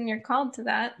a reason you're called to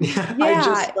that. Yeah. I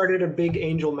just started a big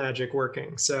angel magic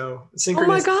working. So synchronicity. Oh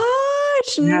my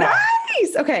gosh. Yeah.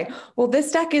 Nice. Okay. Well,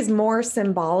 this deck is more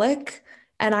symbolic.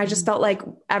 And I just felt like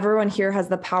everyone here has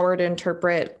the power to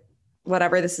interpret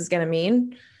whatever this is going to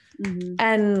mean. Mm-hmm.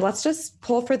 And let's just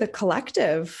pull for the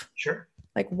collective. Sure.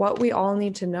 Like what we all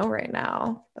need to know right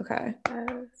now. Okay.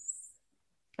 Yes.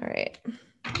 All right.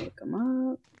 Look them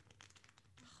up.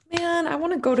 Man, I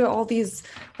want to go to all these.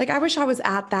 Like, I wish I was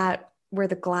at that where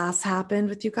the glass happened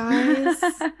with you guys.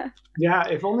 Yeah,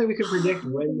 if only we could predict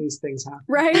when these things happen.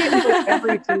 Right. Like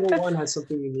every single one has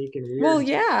something unique and weird. Well,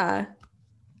 yeah.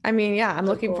 I mean, yeah, I'm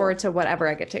looking forward to whatever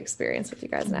I get to experience with you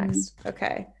guys next.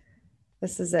 Okay.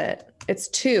 This is it. It's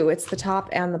 2. It's the top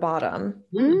and the bottom.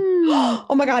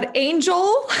 Oh my God.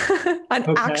 Angel.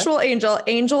 Actual angel.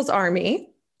 Angel's army.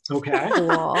 Okay.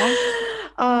 Cool.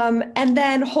 And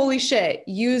then, holy shit,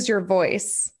 use your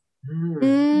voice,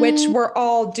 which we're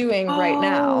all doing right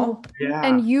now. Yeah.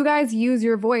 And you guys use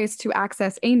your voice to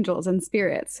access angels and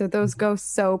spirits. So those go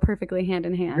so perfectly hand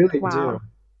in hand. Really do.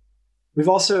 We've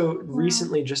also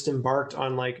recently just embarked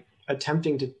on like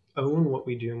attempting to own what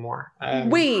we do more.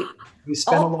 Wait. We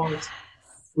spent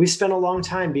a long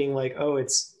time being like, oh,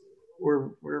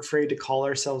 we're afraid to call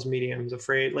ourselves mediums,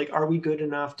 afraid, like, are we good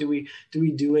enough? Do we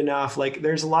do enough? Like,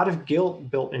 there's a lot of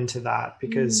guilt built into that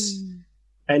because,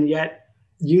 and yet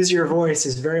use your voice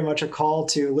is very much a call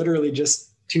to literally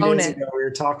just 2 Own days it. ago, we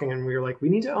were talking and we were like, we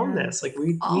need to own this. Like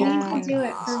we We need need to do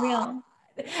it for real.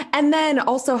 And then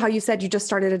also how you said you just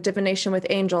started a divination with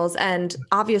angels. And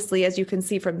obviously, as you can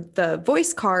see from the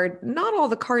voice card, not all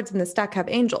the cards in this deck have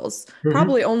angels,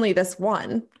 probably only this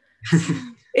one.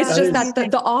 It's just that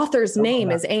the author's name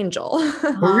is Angel.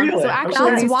 Oh, really? So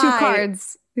actually, That's these why-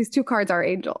 these two cards are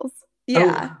angels.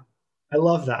 Yeah. I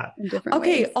love that. In different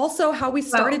Okay. ways. Also, how we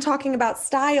started talking about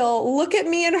style. Look at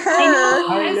me and her. I know.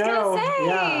 I I was know, gonna say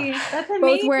yeah. that's amazing.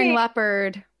 Both wearing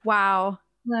leopard. Wow.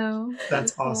 No,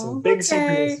 That's cool. awesome. Big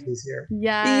Okay. synchronicities here.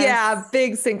 Yes. Yeah,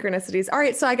 big synchronicities. All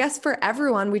right, so I guess for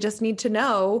everyone, we just need to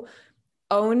know,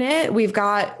 own it.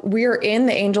 We're in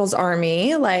the Angels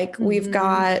Army. Like we've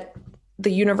got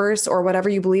the universe or whatever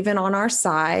you believe in on our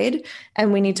side,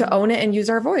 and we need to own it and use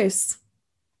our voice.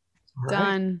 All right.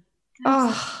 Done.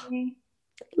 Oh, Okay.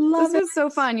 love This it. is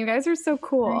so fun. You guys are so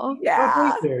cool.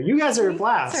 Yeah, There. You guys are a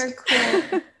blast. So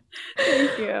cool.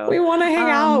 Thank you. we want to hang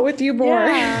out with you more.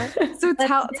 Yeah. So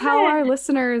tell do our it.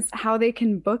 listeners how they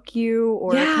can book you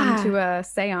or come to a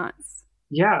seance.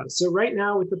 Yeah. So right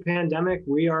now with the pandemic,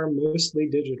 we are mostly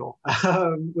digital,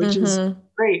 which is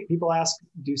great. People ask,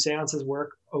 do seances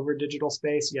work over digital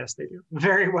space? Yes, they do.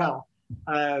 Very well.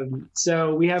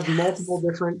 So we have multiple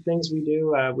different things we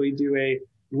do. We do a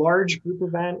large group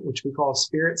event, which we call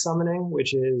spirit summoning,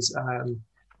 which is,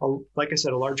 like I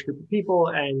said, a large group of people,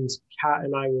 and Kat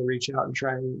and I will reach out and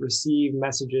try and receive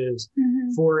messages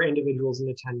for individuals in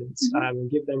attendance and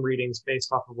give them readings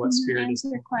based off of what spirit is.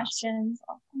 Answer questions,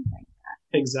 all things like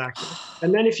Exactly.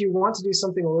 And then if you want to do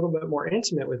something a little bit more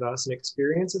intimate with us and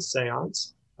experience a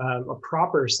seance, a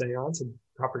proper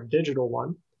digital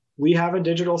one, we have a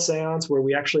digital seance where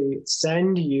we actually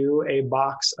send you a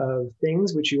box of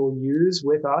things which you'll use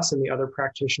with us and the other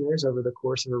practitioners over the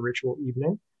course of a ritual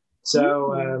evening.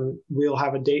 So we'll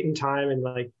have a date and time, and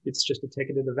like it's just a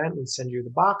ticketed event, and send you the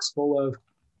box full of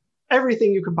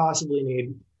everything you could possibly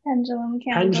need.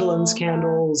 Pendulums,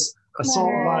 candles, a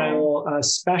salt vial,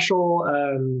 special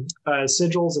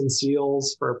sigils and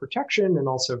seals for protection and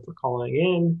also for calling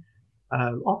in.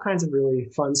 All kinds of really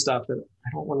fun stuff that I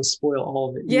don't want to spoil all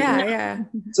of it. Yeah.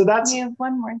 So that's, we have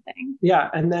one more thing. yeah.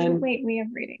 And then, Wait, we have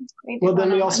readings.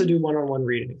 then we also do one-on-one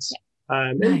readings. Yeah.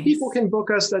 And people can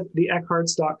book us at the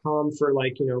eckharts.com for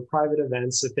private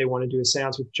events if they want to do a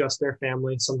seance with just their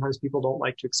family. Sometimes people don't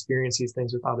like to experience these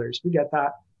things with others. We get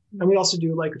that. And we also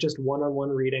do just one-on-one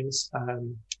readings.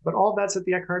 But all that's at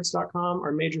the eckharts.com.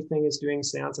 Our major thing is doing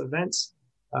seance events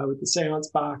with the seance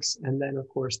box. And then, of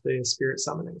course, the spirit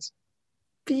summonings.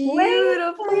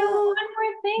 Beautiful. One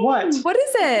more thing. What? What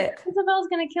is it? Isabel's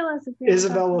gonna kill us if we don't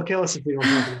Isabel talk will kill us if we don't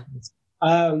talk about this.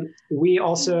 We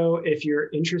also, if you're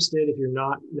interested, if you're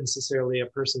not necessarily a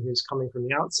person who's coming from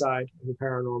the outside of the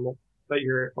paranormal, but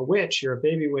you're a witch, you're a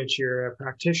baby witch, you're a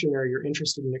practitioner, you're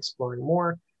interested in exploring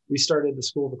more, we started the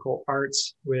School of Occult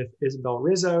Arts with Isabel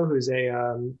Rizzo, who's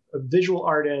a visual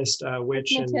artist,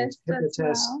 witch, and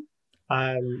hypnotist.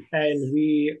 And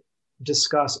we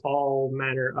discuss all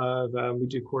manner of, we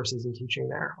do courses and teaching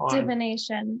there on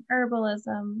divination,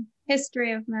 herbalism,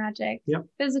 history of magic,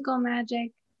 physical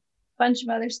magic, bunch of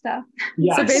other stuff.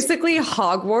 Yes. So basically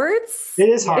Hogwarts. It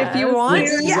is Hogwarts. If you want.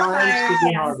 It's designed to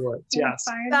be Hogwarts. Yes.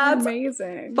 That's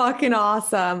amazing. Fucking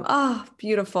awesome. Oh,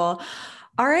 beautiful.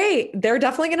 All right. They're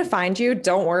definitely going to find you.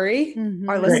 Don't worry.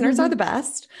 Our listeners are the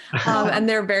best. And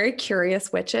they're very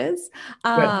curious witches.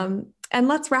 And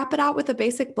let's wrap it out with a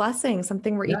basic blessing,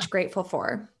 something we're each grateful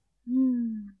for.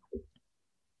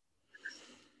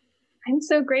 I'm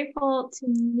so grateful to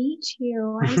meet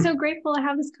you. I'm so grateful to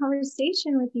have this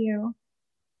conversation with you.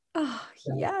 Oh,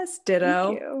 yes.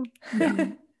 Ditto. Thank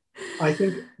you. I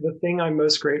think the thing I'm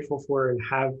most grateful for and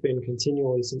have been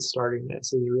continually since starting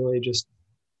this is really just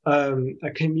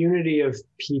a community of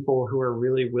people who are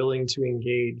really willing to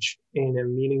engage in a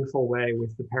meaningful way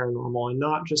with the paranormal and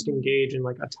not just engage in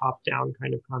a top-down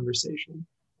kind of conversation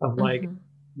of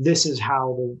this is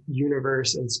how the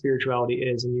universe and spirituality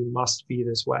is and you must be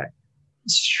this way.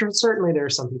 Sure, certainly there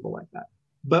are some people like that,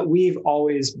 but we've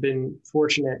always been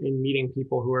fortunate in meeting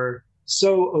people who are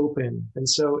so open and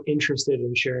so interested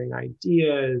in sharing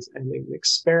ideas and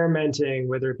experimenting,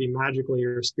 whether it be magically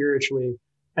or spiritually,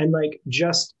 and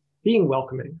just being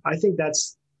welcoming. I think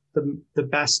that's the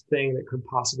best thing that could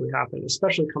possibly happen,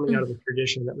 especially coming out of a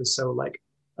tradition that was so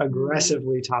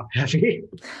aggressively top heavy.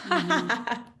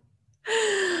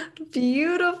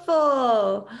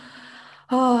 Beautiful.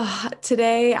 Oh,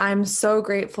 today I'm so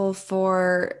grateful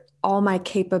for all my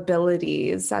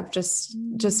capabilities. I've just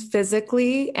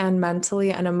physically and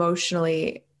mentally and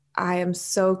emotionally, I am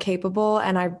so capable.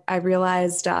 And I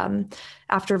realized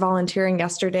after volunteering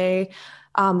yesterday,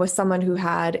 with someone who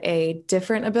had a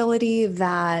different ability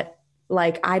that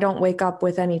like I don't wake up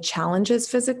with any challenges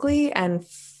physically, and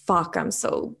fuck, I'm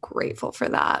so grateful for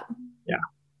that. Yeah.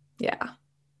 Yeah.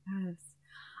 Yes.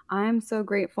 I'm so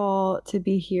grateful to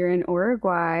be here in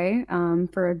Uruguay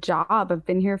for a job. I've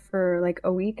been here for like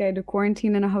a week. I had to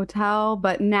quarantine in a hotel,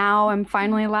 but now I'm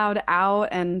finally allowed out,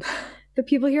 and the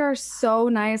people here are so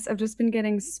nice. I've just been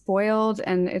getting spoiled,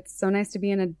 and it's so nice to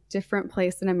be in a different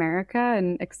place in America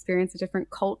and experience a different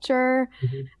culture,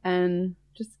 and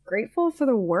just grateful for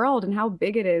the world and how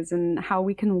big it is and how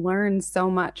we can learn so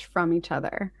much from each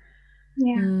other.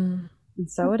 Yeah. And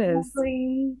so it is.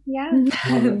 Yeah.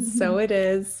 And so it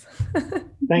is.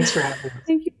 Thanks for having us.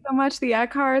 Thank you so much, the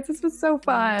Eckharts. This was so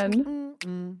fun.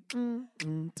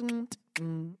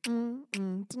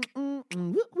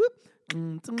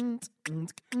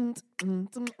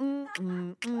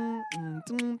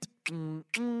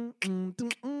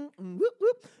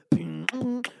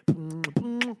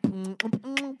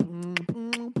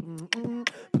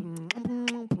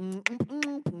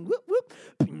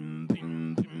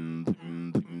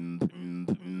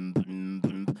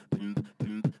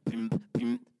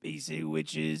 Basic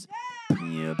witches.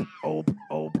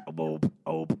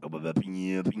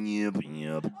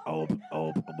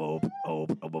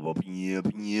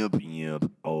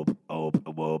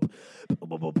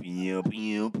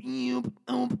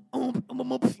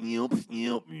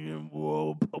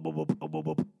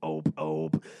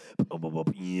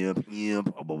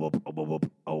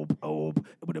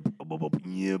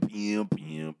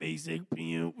 Basic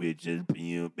witches,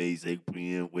 basic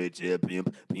witches,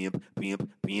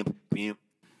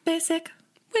 Basic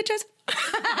witches.